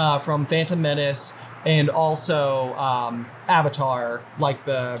from Phantom Menace. And also Avatar, like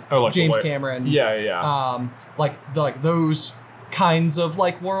the James Cameron. Yeah. Like those kinds of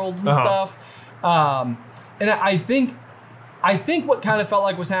like worlds and stuff. And I think what kind of felt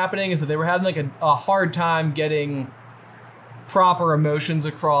like was happening is that they were having like a hard time getting proper emotions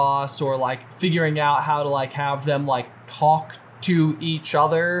across, or like figuring out how to like have them like talk to each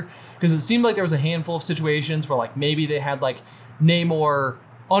other. Because it seemed like there was a handful of situations where like maybe they had like Namor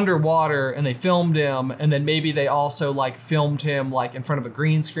underwater and they filmed him, and then maybe they also like filmed him like in front of a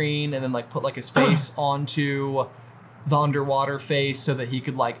green screen and then like put like his face onto the underwater face so that he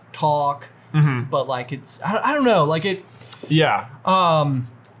could like talk. But like it's I don't know, like it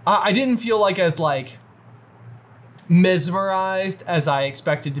I didn't feel like as like mesmerized as I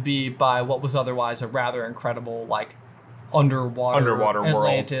expected to be by what was otherwise a rather incredible like underwater world,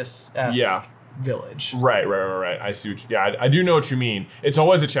 Atlantis-esque village. Right. I see I do know what you mean. It's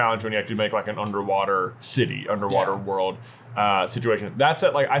always a challenge when you have to make like an underwater city, world situation. That's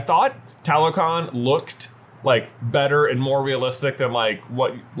it. Like I thought Talokan looked like better and more realistic than like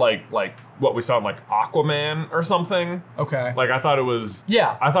what we saw in like Aquaman or something. Okay. Like I thought it was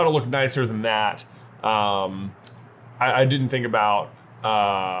I thought it looked nicer than that. I didn't think about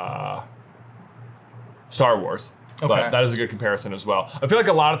Star Wars. Okay. But that is a good comparison as well. I feel like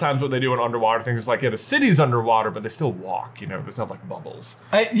a lot of times what they do in underwater things is like, the city's underwater, but they still walk, they still have like bubbles.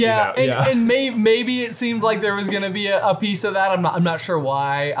 And maybe it seemed like there was going to be a piece of that. I'm not sure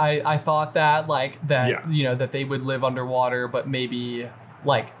why I thought that, that they would live underwater, but maybe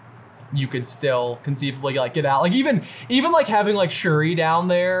like you could still conceivably like get out. Like even like having like Shuri down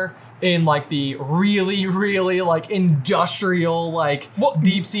there in like the really, really like industrial, like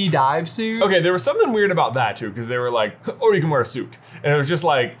deep sea dive suit. Okay, there was something weird about that too, because they were like, or you can wear a suit. And it was just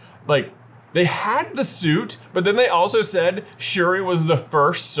like they had the suit, but then they also said Shuri was the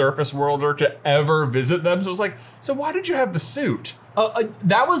first surface worlder to ever visit them. So it was like, so why did you have the suit?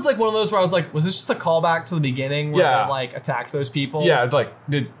 That was like one of those where I was like, was this just a callback to the beginning where they like attacked those people? Yeah, it's like,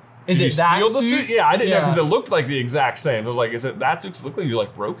 Did you steal the suit? Yeah, I didn't know, because it looked like the exact same. I was like, is it that suit? It looked like you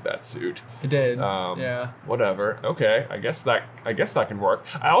like broke that suit. It did. Whatever. Okay. I guess that can work.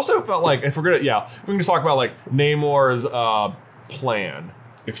 I also felt like if we can just talk about like Namor's plan,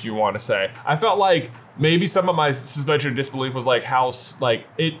 if you want to say. I felt like maybe some of my suspension of disbelief was like how like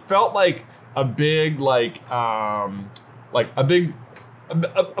it felt like a big a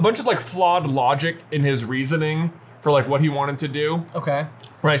bunch of like flawed logic in his reasoning for like what he wanted to do. Okay.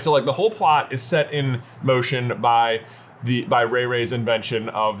 Right, so like the whole plot is set in motion by Ray Ray's invention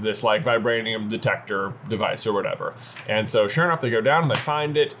of this like vibranium detector device or whatever. And so sure enough, they go down and they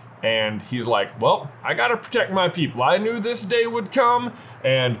find it, And he's like, well, I gotta protect my people. I knew this day would come,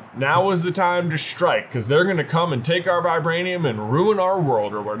 and now is the time to strike, because they're gonna come and take our vibranium and ruin our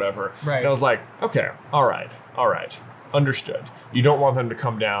world or whatever. Right. And I was like, okay, all right, understood. You don't want them to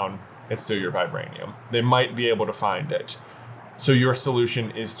come down and steal your vibranium. They might be able to find it. So your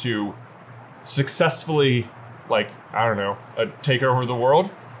solution is to successfully, like, I don't know, take over the world,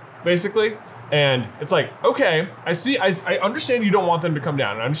 basically. And it's like, okay, I understand you don't want them to come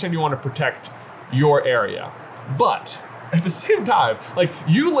down. I understand you want to protect your area. But at the same time, like,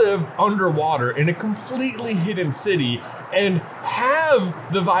 you live underwater in a completely hidden city and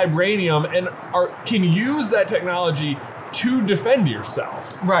have the vibranium and can use that technology to defend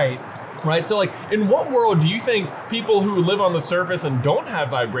yourself. Right? So, like, in what world do you think people who live on the surface and don't have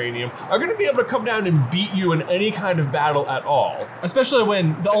vibranium are going to be able to come down and beat you in any kind of battle at all? Especially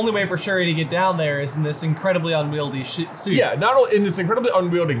when the only way for Shuri to get down there is in this incredibly unwieldy suit. Yeah, not only in this incredibly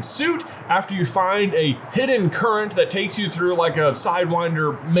unwieldy suit, after you find a hidden current that takes you through, like, a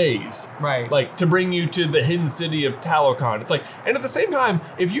Sidewinder maze. Right. Like, to bring you to the hidden city of Talokan. It's like, and at the same time,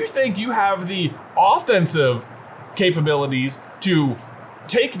 if you think you have the offensive capabilities to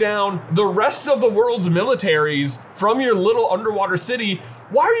take down the rest of the world's militaries from your little underwater city,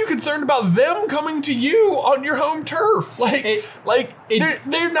 why are you concerned about them coming to you on your home turf?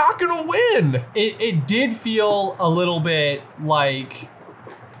 They're not gonna win. It did feel a little bit like,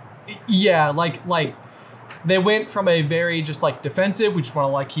 yeah, like they went from a very just like defensive, we just want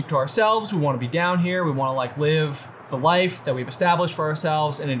to like keep to ourselves, we want to be down here, we want to like live the life that we've established for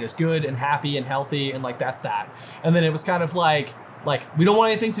ourselves, and it is good and happy and healthy, and like that's that. And then it was kind of like we don't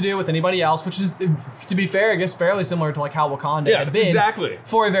want anything to do with anybody else, which is, to be fair, I guess fairly similar to like how Wakanda had been exactly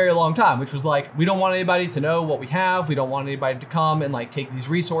for a very long time, which was like, we don't want anybody to know what we have. We don't want anybody to come and like take these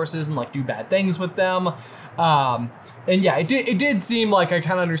resources and like do bad things with them. And yeah, it did seem like I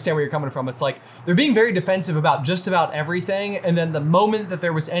kind of understand where you're coming from. It's like they're being very defensive about just about everything, and then the moment that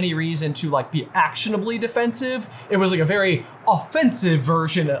there was any reason to like be actionably defensive, it was like a very offensive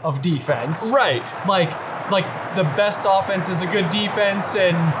version of defense. Right. Like the best offense is a good defense,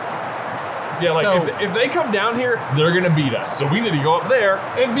 and yeah, like so, if they come down here, they're gonna beat us. So we need to go up there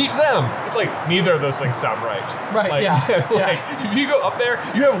and beat them. It's like neither of those things sound right. Right. Like, yeah. Like if you go up there,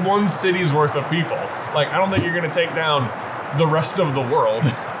 you have one city's worth of people. Like I don't think you're gonna take down the rest of the world.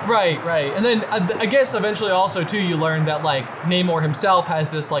 Right. And then I guess eventually also too, you learn that like Namor himself has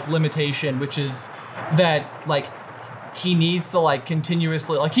this like limitation, which is that like he needs to like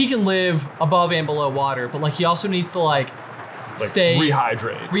continuously, like he can live above and below water, but like he also needs to like stay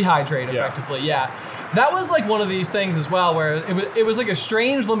rehydrate effectively. Yeah. That was like one of these things as well, where it was like a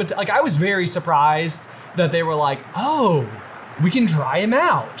strange limit. Like I was very surprised that they were like, oh, we can dry him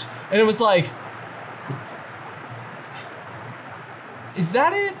out. And it was like, is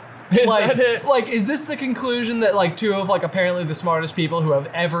that it? Like, is this the conclusion that like two of like apparently the smartest people who have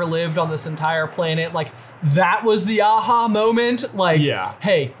ever lived on this entire planet, like that was the aha moment? Like, yeah.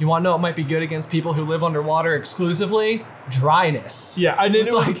 Hey, you want to know what might be good against people who live underwater exclusively? Dryness. Yeah, and it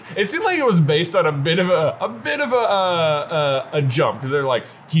seemed like it was based on a bit of a jump, because they're like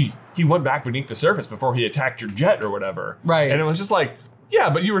he went back beneath the surface before he attacked your jet or whatever. Right. And it was just like, yeah,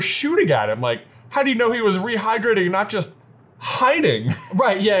 but you were shooting at him. Like, how do you know he was rehydrating and not just hiding?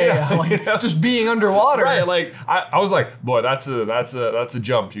 Right. Yeah. Like, you know? Just being underwater. Right. Like I was like, boy, that's a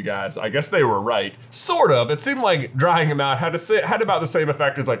jump, you guys. I guess they were right. Sort of. It seemed like drying him out had about the same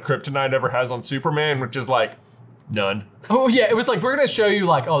effect as like kryptonite ever has on Superman, which is like none. Oh yeah, it was like, we're gonna show you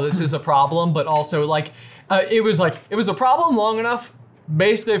like, oh, this is a problem, but also like, it was a problem long enough,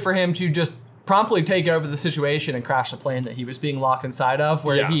 basically, for him to just promptly take over the situation and crash the plane that he was being locked inside of,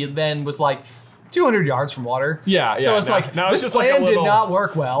 where he then was like 200 yards from water. Yeah. So it's this plan did not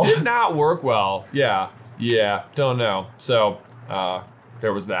work well. Did not work well. Yeah. Don't know. So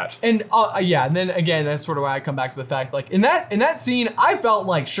there was that. And and then again, that's sort of why I come back to the fact, like in that scene, I felt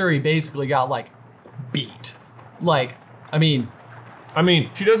like Shuri basically got like beat. Like, I mean,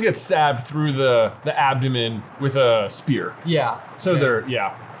 she does get stabbed through the abdomen with a spear. Yeah.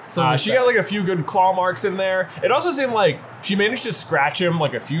 So she got like a few good claw marks in there. It also seemed like she managed to scratch him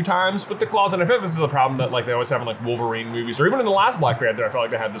like a few times with the claws, and I feel like this is a problem that like they always have in like Wolverine movies, or even in the last Black Panther. I felt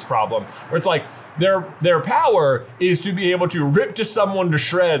like they had this problem where it's like their power is to be able to rip to someone to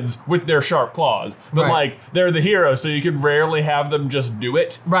shreds with their sharp claws, but like they're the hero, so you could rarely have them just do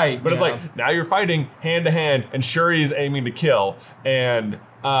it. Right. But it's like now you're fighting hand to hand, and Shuri is aiming to kill, and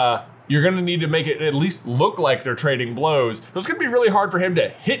you're going to need to make it at least look like they're trading blows. So it's going to be really hard for him to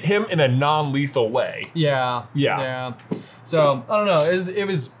hit him in a non-lethal way. Yeah. So, I don't know. It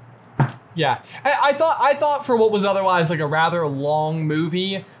was yeah. I thought for what was otherwise like a rather long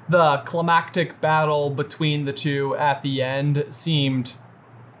movie, the climactic battle between the two at the end seemed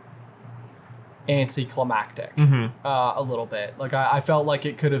anticlimactic a little bit. Like I felt like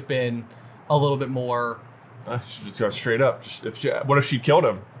it could have been a little bit more. She just got straight up. What if she killed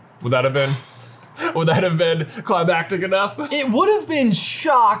him? Would that have been climactic enough? It would have been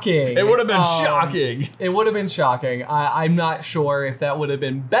shocking. It would have been shocking. It would have been shocking. I'm not sure if that would have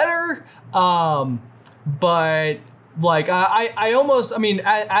been better. But like I almost, I mean,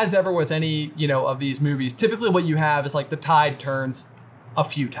 as ever with any, of these movies, typically what you have is like the tide turns a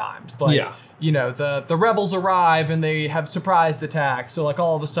few times. Like, Yeah. The rebels arrive and they have surprise attacks. So like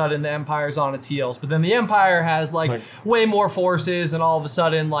all of a sudden the Empire's on its heels. But then the Empire has like way more forces, and all of a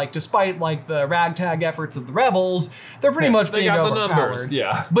sudden, like despite like the ragtag efforts of the rebels, they're pretty much being got the overpowered. numbers.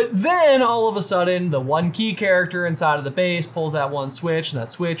 Yeah. But then all of a sudden the one key character inside of the base pulls that one switch, and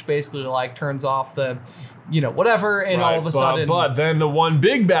that switch basically like turns off the whatever, and all of a sudden... But then the one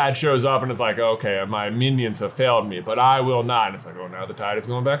big bad shows up, and it's like, okay, my minions have failed me, but I will not. And it's like, oh, now the tide is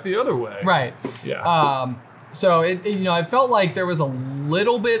going back the other way. Right. Yeah. So, I felt like there was a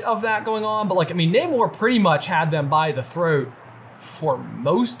little bit of that going on, but like, I mean, Namor pretty much had them by the throat for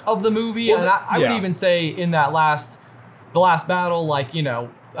most of the movie. Well, and I would even say in that the last battle, like,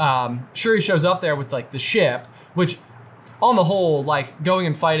 Shuri shows up there with like the ship, which... on the whole, like going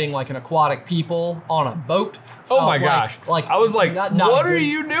and fighting like an aquatic people on a boat. Oh my gosh! Like I was like, not "What are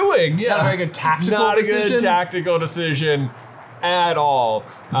you doing?" Yeah, not a very good tactical not decision. a good tactical decision at all.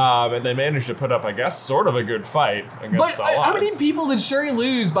 And they managed to put up, I guess, sort of a good fight against But the odds. how many people did Shuri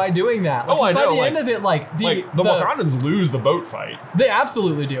lose by doing that? Like, Oh, I know, By the like- end of it, like the Wakandans lose the boat fight. they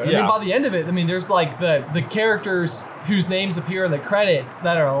absolutely do. I Yeah. mean, by the end of it, I mean, there's like the characters whose names appear in the credits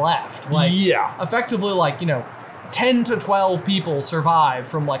that are left. Like, Yeah. effectively, like 10 to 12 people survive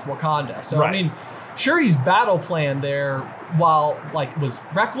from like Wakanda. So I Right. mean, Shuri's battle plan there, while like was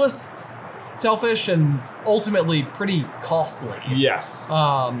reckless, selfish, and ultimately pretty costly. Yes.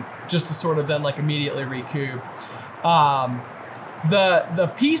 Just to sort of then like immediately recoup.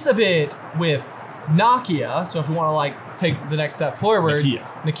 The piece of it with Nakia, so if we want to like take the next step forward,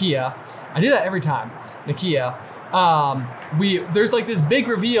 Nakia, I do that every time. Nakia, there's like this big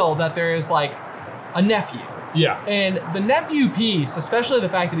reveal that there is like a nephew. Yeah. And the nephew piece, especially the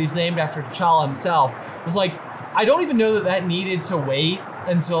fact that he's named after T'Challa himself, was like, I don't even know that needed to wait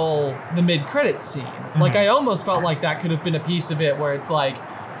until the mid-credits scene. Like, I almost felt like that could have been a piece of it where it's like,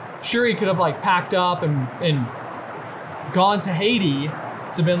 Shuri could have like packed up and gone to Haiti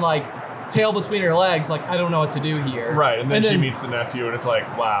to been like, tail between her legs, like, I don't know what to do here. Right, and then she meets the nephew, and it's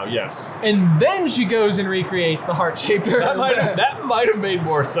like, wow, yes. And then she goes and recreates the heart-shaped earth. That might have made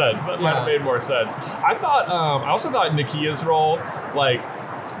more sense. I thought, I also thought Nakia's role, like,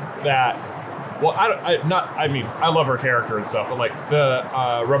 that, well, I love her character and stuff, but like,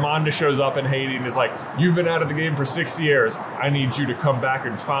 Ramonda shows up in Haiti and is like, you've been out of the game for 6 years, I need you to come back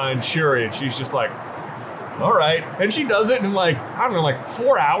and find Shuri, and she's just like, all right. And she does it in like, I don't know, like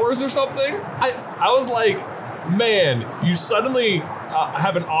 4 hours or something. I was like, man, you suddenly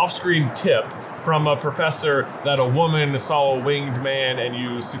have an off-screen tip from a professor that a woman saw a winged man and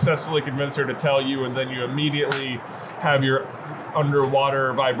you successfully convince her to tell you, and then you immediately have your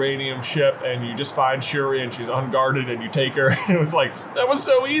underwater vibranium ship and you just find Shuri and she's unguarded and you take her. It was like, that was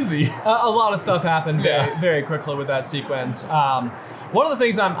so easy. A lot of stuff happened very quickly with that sequence. One of the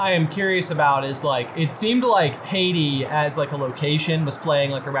things I am curious about is like, it seemed like Haiti as like a location was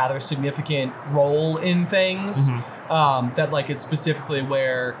playing like a rather significant role in things. That like it's specifically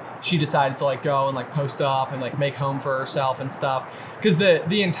where she decided to like go and like post up and like make home for herself and stuff. Because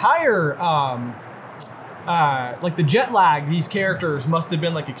the entire like the jet lag these characters must have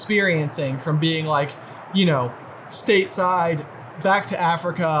been like experiencing from being like, stateside back to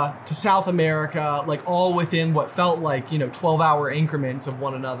Africa to South America, like all within what felt like, 12-hour increments of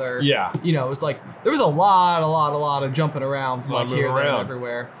one another. Yeah. It was like, there was a lot of jumping around from like here, there, and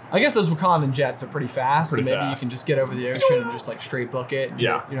everywhere. I guess those Wakandan jets are pretty fast, so maybe you can just get over the ocean and just like straight book it.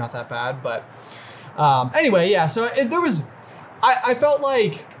 Yeah. You're not that bad, but anyway, yeah, so there was, I felt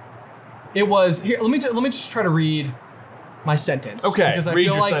like it was, here, let me just try to read my sentence. Okay, because I read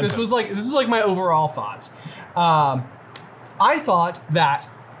feel your like this is like my overall thoughts. I thought that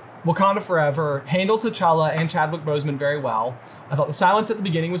Wakanda Forever handled T'Challa and Chadwick Boseman very well. I thought the silence at the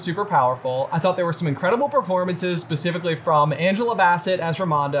beginning was super powerful. I thought there were some incredible performances, specifically from Angela Bassett as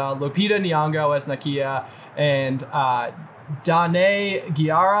Ramonda, Lupita Nyong'o as Nakia, and Danae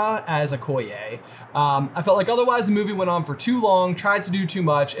Giara as Okoye. I felt like otherwise the movie went on for too long, tried to do too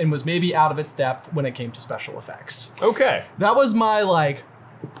much, and was maybe out of its depth when it came to special effects. Okay. That was my like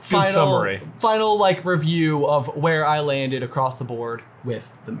Final like review of where I landed across the board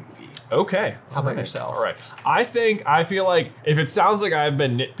with the movie. Okay. How about yourself? All right. I feel like if it sounds like I've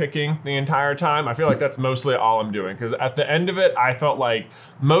been nitpicking the entire time, I feel like that's mostly all I'm doing. Because at the end of it, I felt like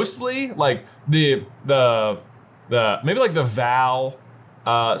mostly like the maybe like the Val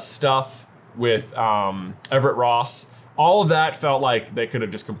stuff with Everett Ross. All of that felt like they could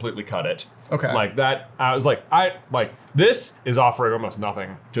have just completely cut it. Okay. Like that, I was like, this is offering almost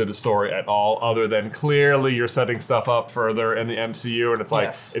nothing to the story at all, other than clearly you're setting stuff up further in the MCU, and it's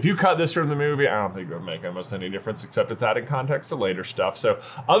like, if you cut this from the movie, I don't think it would make almost any difference, except it's adding context to later stuff. So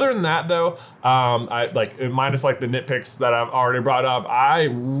other than that, though, I like minus like the nitpicks that I've already brought up, I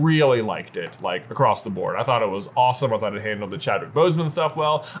really liked it, like across the board. I thought it was awesome. I thought it handled the Chadwick Boseman stuff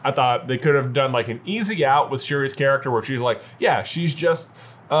well. I thought they could have done like an easy out with Shuri's character, where she's like, yeah, she's just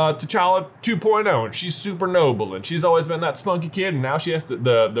T'Challa 2.0, and she's super noble, and she's always been that spunky kid, and now she has to,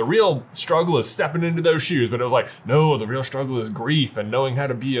 the real struggle is stepping into those shoes. But it was like, no, the real struggle is grief and knowing how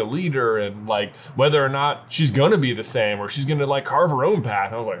to be a leader, and like whether or not she's gonna be the same or she's gonna like carve her own path.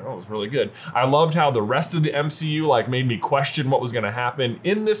 And I was like, oh, it was really good. I loved how the rest of the MCU like made me question what was gonna happen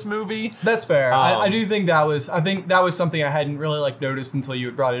in this movie. That's fair. I do think that was something I hadn't really like noticed until you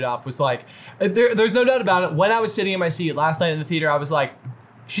had brought it up. Was like, there's no doubt about it. When I was sitting in my seat last night in the theater, I was like,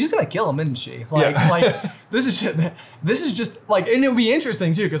 she's gonna kill him, isn't she? Like, this is just like, and it'll be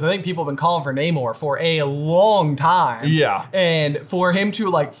interesting too, because I think people have been calling for Namor for a long time. Yeah. And for him to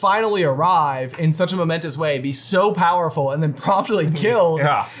like finally arrive in such a momentous way, be so powerful, and then promptly killed.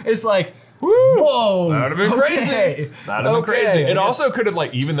 It's like, whoa. That would have been crazy. That would have been crazy. It also could have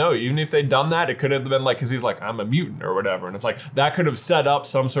like, even if they'd done that, it could have been like, because he's like, I'm a mutant or whatever. And it's like, that could have set up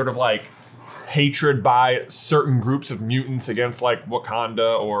some sort of like hatred by certain groups of mutants against like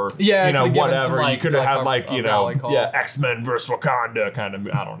Wakanda or whatever. Like, you could have had like X-Men versus Wakanda kind of,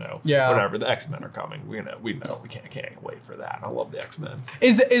 I don't know. Whatever. The X-Men are coming. We know we can't wait for that. I love the X-Men.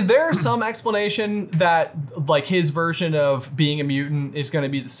 Is there some explanation that like his version of being a mutant is going to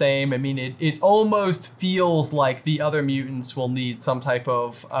be the same? I mean, it almost feels like the other mutants will need some type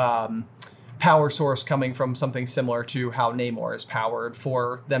of power source coming from something similar to how Namor is powered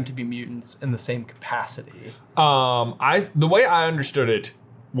for them to be mutants in the same capacity. The way I understood it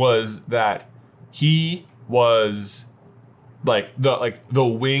was that he was the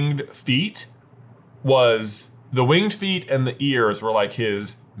winged feet and the ears were like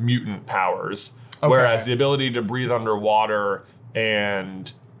his mutant powers. Okay. Whereas the ability to breathe underwater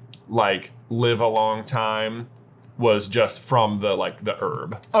and like live a long time was just from the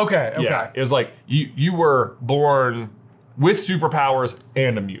herb. Okay. Yeah, it was like you were born with superpowers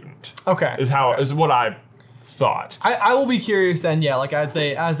and a mutant. Okay. Is what I thought. I will be curious then, like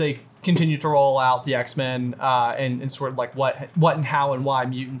as they continue to roll out the X-Men and sort of like what and how and why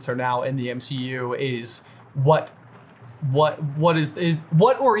mutants are now in the MCU is what is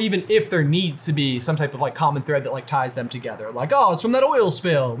or even if there needs to be some type of like common thread that like ties them together, like, oh, it's from that oil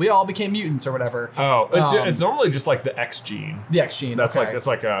spill, we all became mutants or whatever. It's normally just like the X gene. That's okay. It's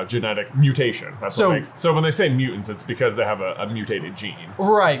like a genetic mutation. So when they say mutants, it's because they have a mutated gene.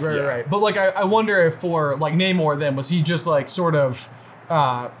 Right. But like I wonder if for like Namor then, was he just like sort of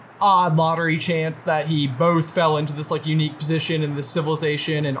odd lottery chance that he both fell into this like unique position in this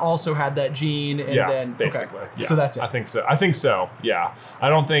civilization and also had that gene, and then basically. Okay. Yeah. So that's it. I think so. Yeah. I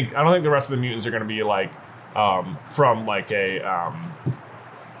don't think the rest of the mutants are going to be like from like a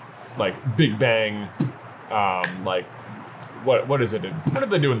like Big Bang like what is it? What did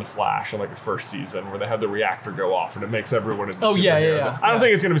they do in The Flash in like the first season where they had the reactor go off and it makes everyone in the superheroes? I don't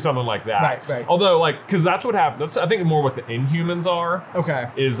think it's going to be something like that. Right. Although like, because that's what happened. That's I think more what the Inhumans are. Okay.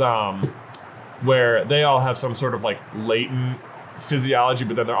 Is where they all have some sort of like latent physiology,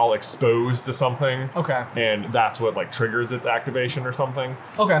 but then they're all exposed to something. Okay. And that's what like triggers its activation or something.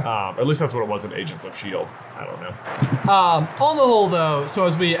 Okay. At least that's what it was in Agents of S.H.I.E.L.D. I don't know. On the whole, though, so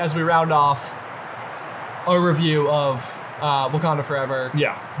as we round off a review of Wakanda Forever.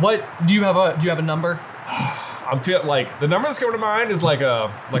 Yeah. What do you have a number? I'm feeling like the number that's coming to mind is like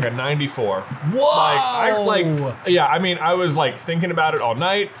a 94. Whoa! I mean, I was like thinking about it all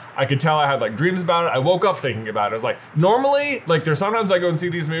night. I could tell I had like dreams about it. I woke up thinking about it. I was like, normally, like there's sometimes I go and see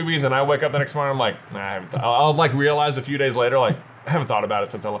these movies and I wake up the next morning, I'm like, nah, I'll like realize a few days later, like, I haven't thought about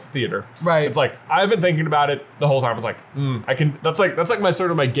it since I left the theater. Right. It's like, I've been thinking about it the whole time. It's like, that's like my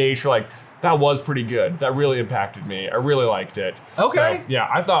sort of my gauge for like, that was pretty good. That really impacted me. I really liked it. Okay. So, yeah,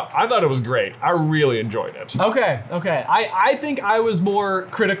 I thought it was great. I really enjoyed it. Okay. I think I was more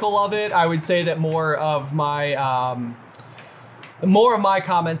critical of it. I would say that more of my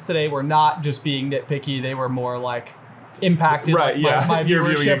comments today were not just being nitpicky. They were more like impacted Right, like, yeah. my Your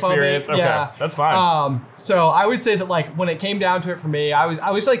viewing viewership experience. of it. Okay, Yeah. that's fine. So I would say that like when it came down to it for me,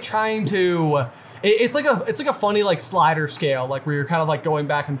 I was like trying to. It's like a funny like slider scale, like where you're kind of like going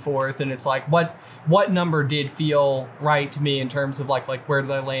back and forth, and it's like what number did feel right to me in terms of like where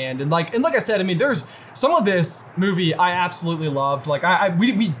did I land, and like I said, I mean, there's some of this movie I absolutely loved. Like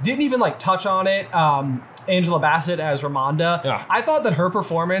we didn't even like touch on it. Angela Bassett as Ramonda. Yeah. I thought that her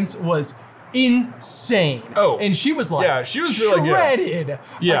performance was insane. Oh. And she was like, Yeah, she was really good. shredded.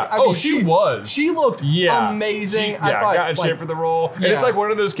 Yeah. Like, I mean, she was. She looked Yeah. amazing. I I thought got in like, shape for the role. And Yeah. it's like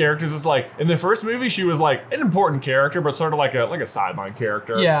one of those characters. It's like in the first movie, she was like an important character, but sort of like a sideline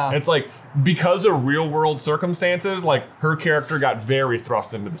character. Yeah. And it's like because of real world circumstances, like her character got very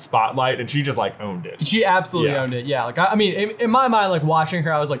thrust into the spotlight, and she just like owned it. She absolutely Yeah. owned it. Yeah, like I mean, in my mind, like watching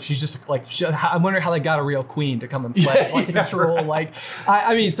her, I was like, she's just like, I wonder how they got a real queen to come and play this role. Like,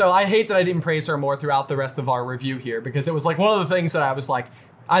 I mean, so I hate that I didn't praise her more throughout the rest of our review here because it was like one of the things that I was like,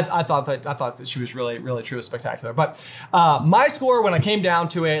 I thought that she was really, really truly spectacular. But my score when I came down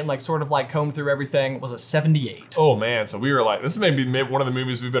to it and like sort of like combed through everything was a 78. Oh man, so we were like, this is maybe one of the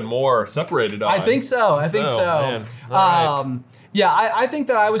movies we've been more separated on. I think so. I think so. Man. All right. Yeah, I think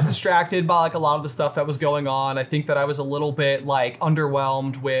that I was distracted by like a lot of the stuff that was going on. I think that I was a little bit like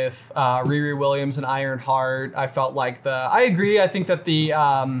underwhelmed with Riri Williams and Ironheart. I felt like I agree. I think that the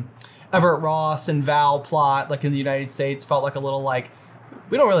Everett Ross and Val plot, like in the United States, felt like a little like,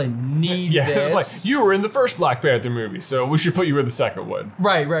 we don't really need Yeah, this. it was like, you were in the first Black Panther movie, so we should put you in the second one.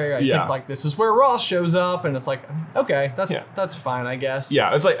 Right. It's Yeah. like this is where Ross shows up, and it's like, okay, Yeah. that's fine, I guess.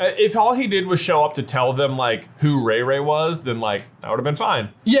 Yeah, it's like, if all he did was show up to tell them, like, who Ray Ray was, then, like, that would have been fine.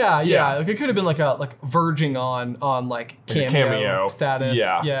 Yeah. Yeah. Like it could have been like verging on like Like a cameo, cameo. status.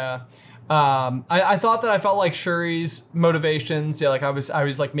 Yeah. I thought that I felt like Shuri's motivations. Yeah, like I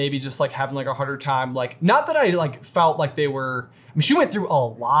was like maybe just like having like a harder time. Like not that I like felt like they were. I mean, she went through a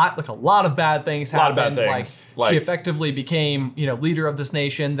lot of bad things happened. A lot of bad things. Like she effectively became, leader of this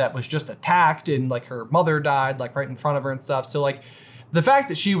nation that was just attacked, and like her mother died like right in front of her and stuff. So like the fact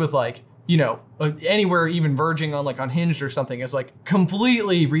that she was like, anywhere even verging on like unhinged or something is like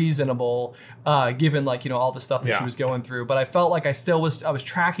completely reasonable, given like, all the stuff that she was going through. But I felt like I was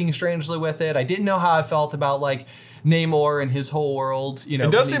tracking strangely with it. I didn't know how I felt about like Namor and his whole world,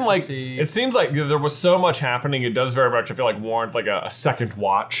 It does seem like, it seems like there was so much happening. It does very much, I feel like, warrant like a second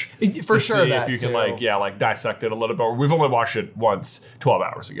watch. For sure, see that if you too. can like dissect it a little bit. We've only watched it once 12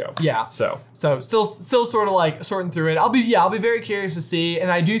 hours ago. Yeah. So still sort of like sorting through it. I'll be very curious to see. And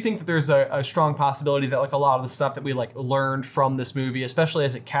I do think that there's a strong possibility that like a lot of the stuff that we like learned from this movie, especially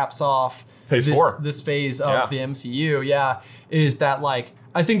as it caps off Phase 4. This phase of the MCU, is that like,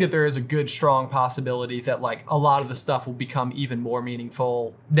 I think that there is a good, strong possibility that like a lot of the stuff will become even more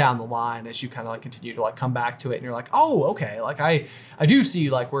meaningful down the line as you kind of like continue to like come back to it, and you're like, oh, okay, like I do see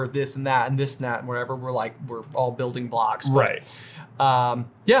like where this and that and this and that and wherever we're all building blocks, but, right.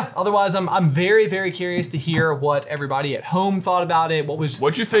 Otherwise, I'm very, very curious to hear what everybody at home thought about it.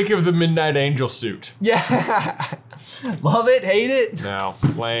 What'd you think of the Midnight Angel suit? Yeah, love it, hate it. No,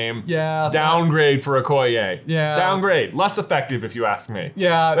 lame. Yeah. Downgrade for Okoye. Yeah. Downgrade. Less effective, if you ask me.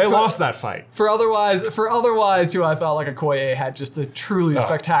 Yeah, They lost that fight. For otherwise, who I felt like Okoye had just a truly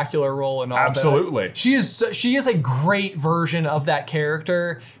spectacular role in all Absolutely. of that. She is a great version of that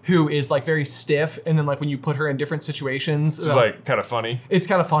character who is like very stiff, and then like when you put her in different situations, It's like kind of funny. it's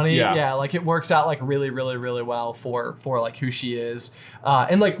kind of funny. Yeah. Yeah, like it works out like really, really, really well for like who she is.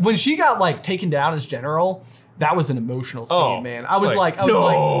 And like when she got like taken down as general, that was an emotional scene, man. I was like,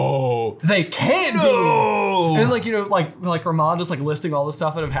 no. they can't No. be. And like, like Ramon just like listing all the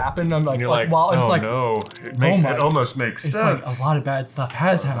stuff that have happened. I'm like, You're like, wow, it's oh like, no. It almost makes it's sense. like a lot of bad stuff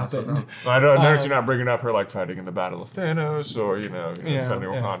has happened. I don't notice you're not bringing up her like fighting in the Battle of Thanos or Yeah, defending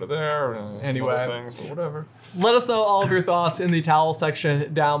Wakanda there. Or, Anyway. some other things, but whatever. Let us know all of your thoughts in the towel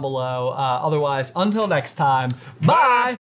section down below. Otherwise, until next time, bye.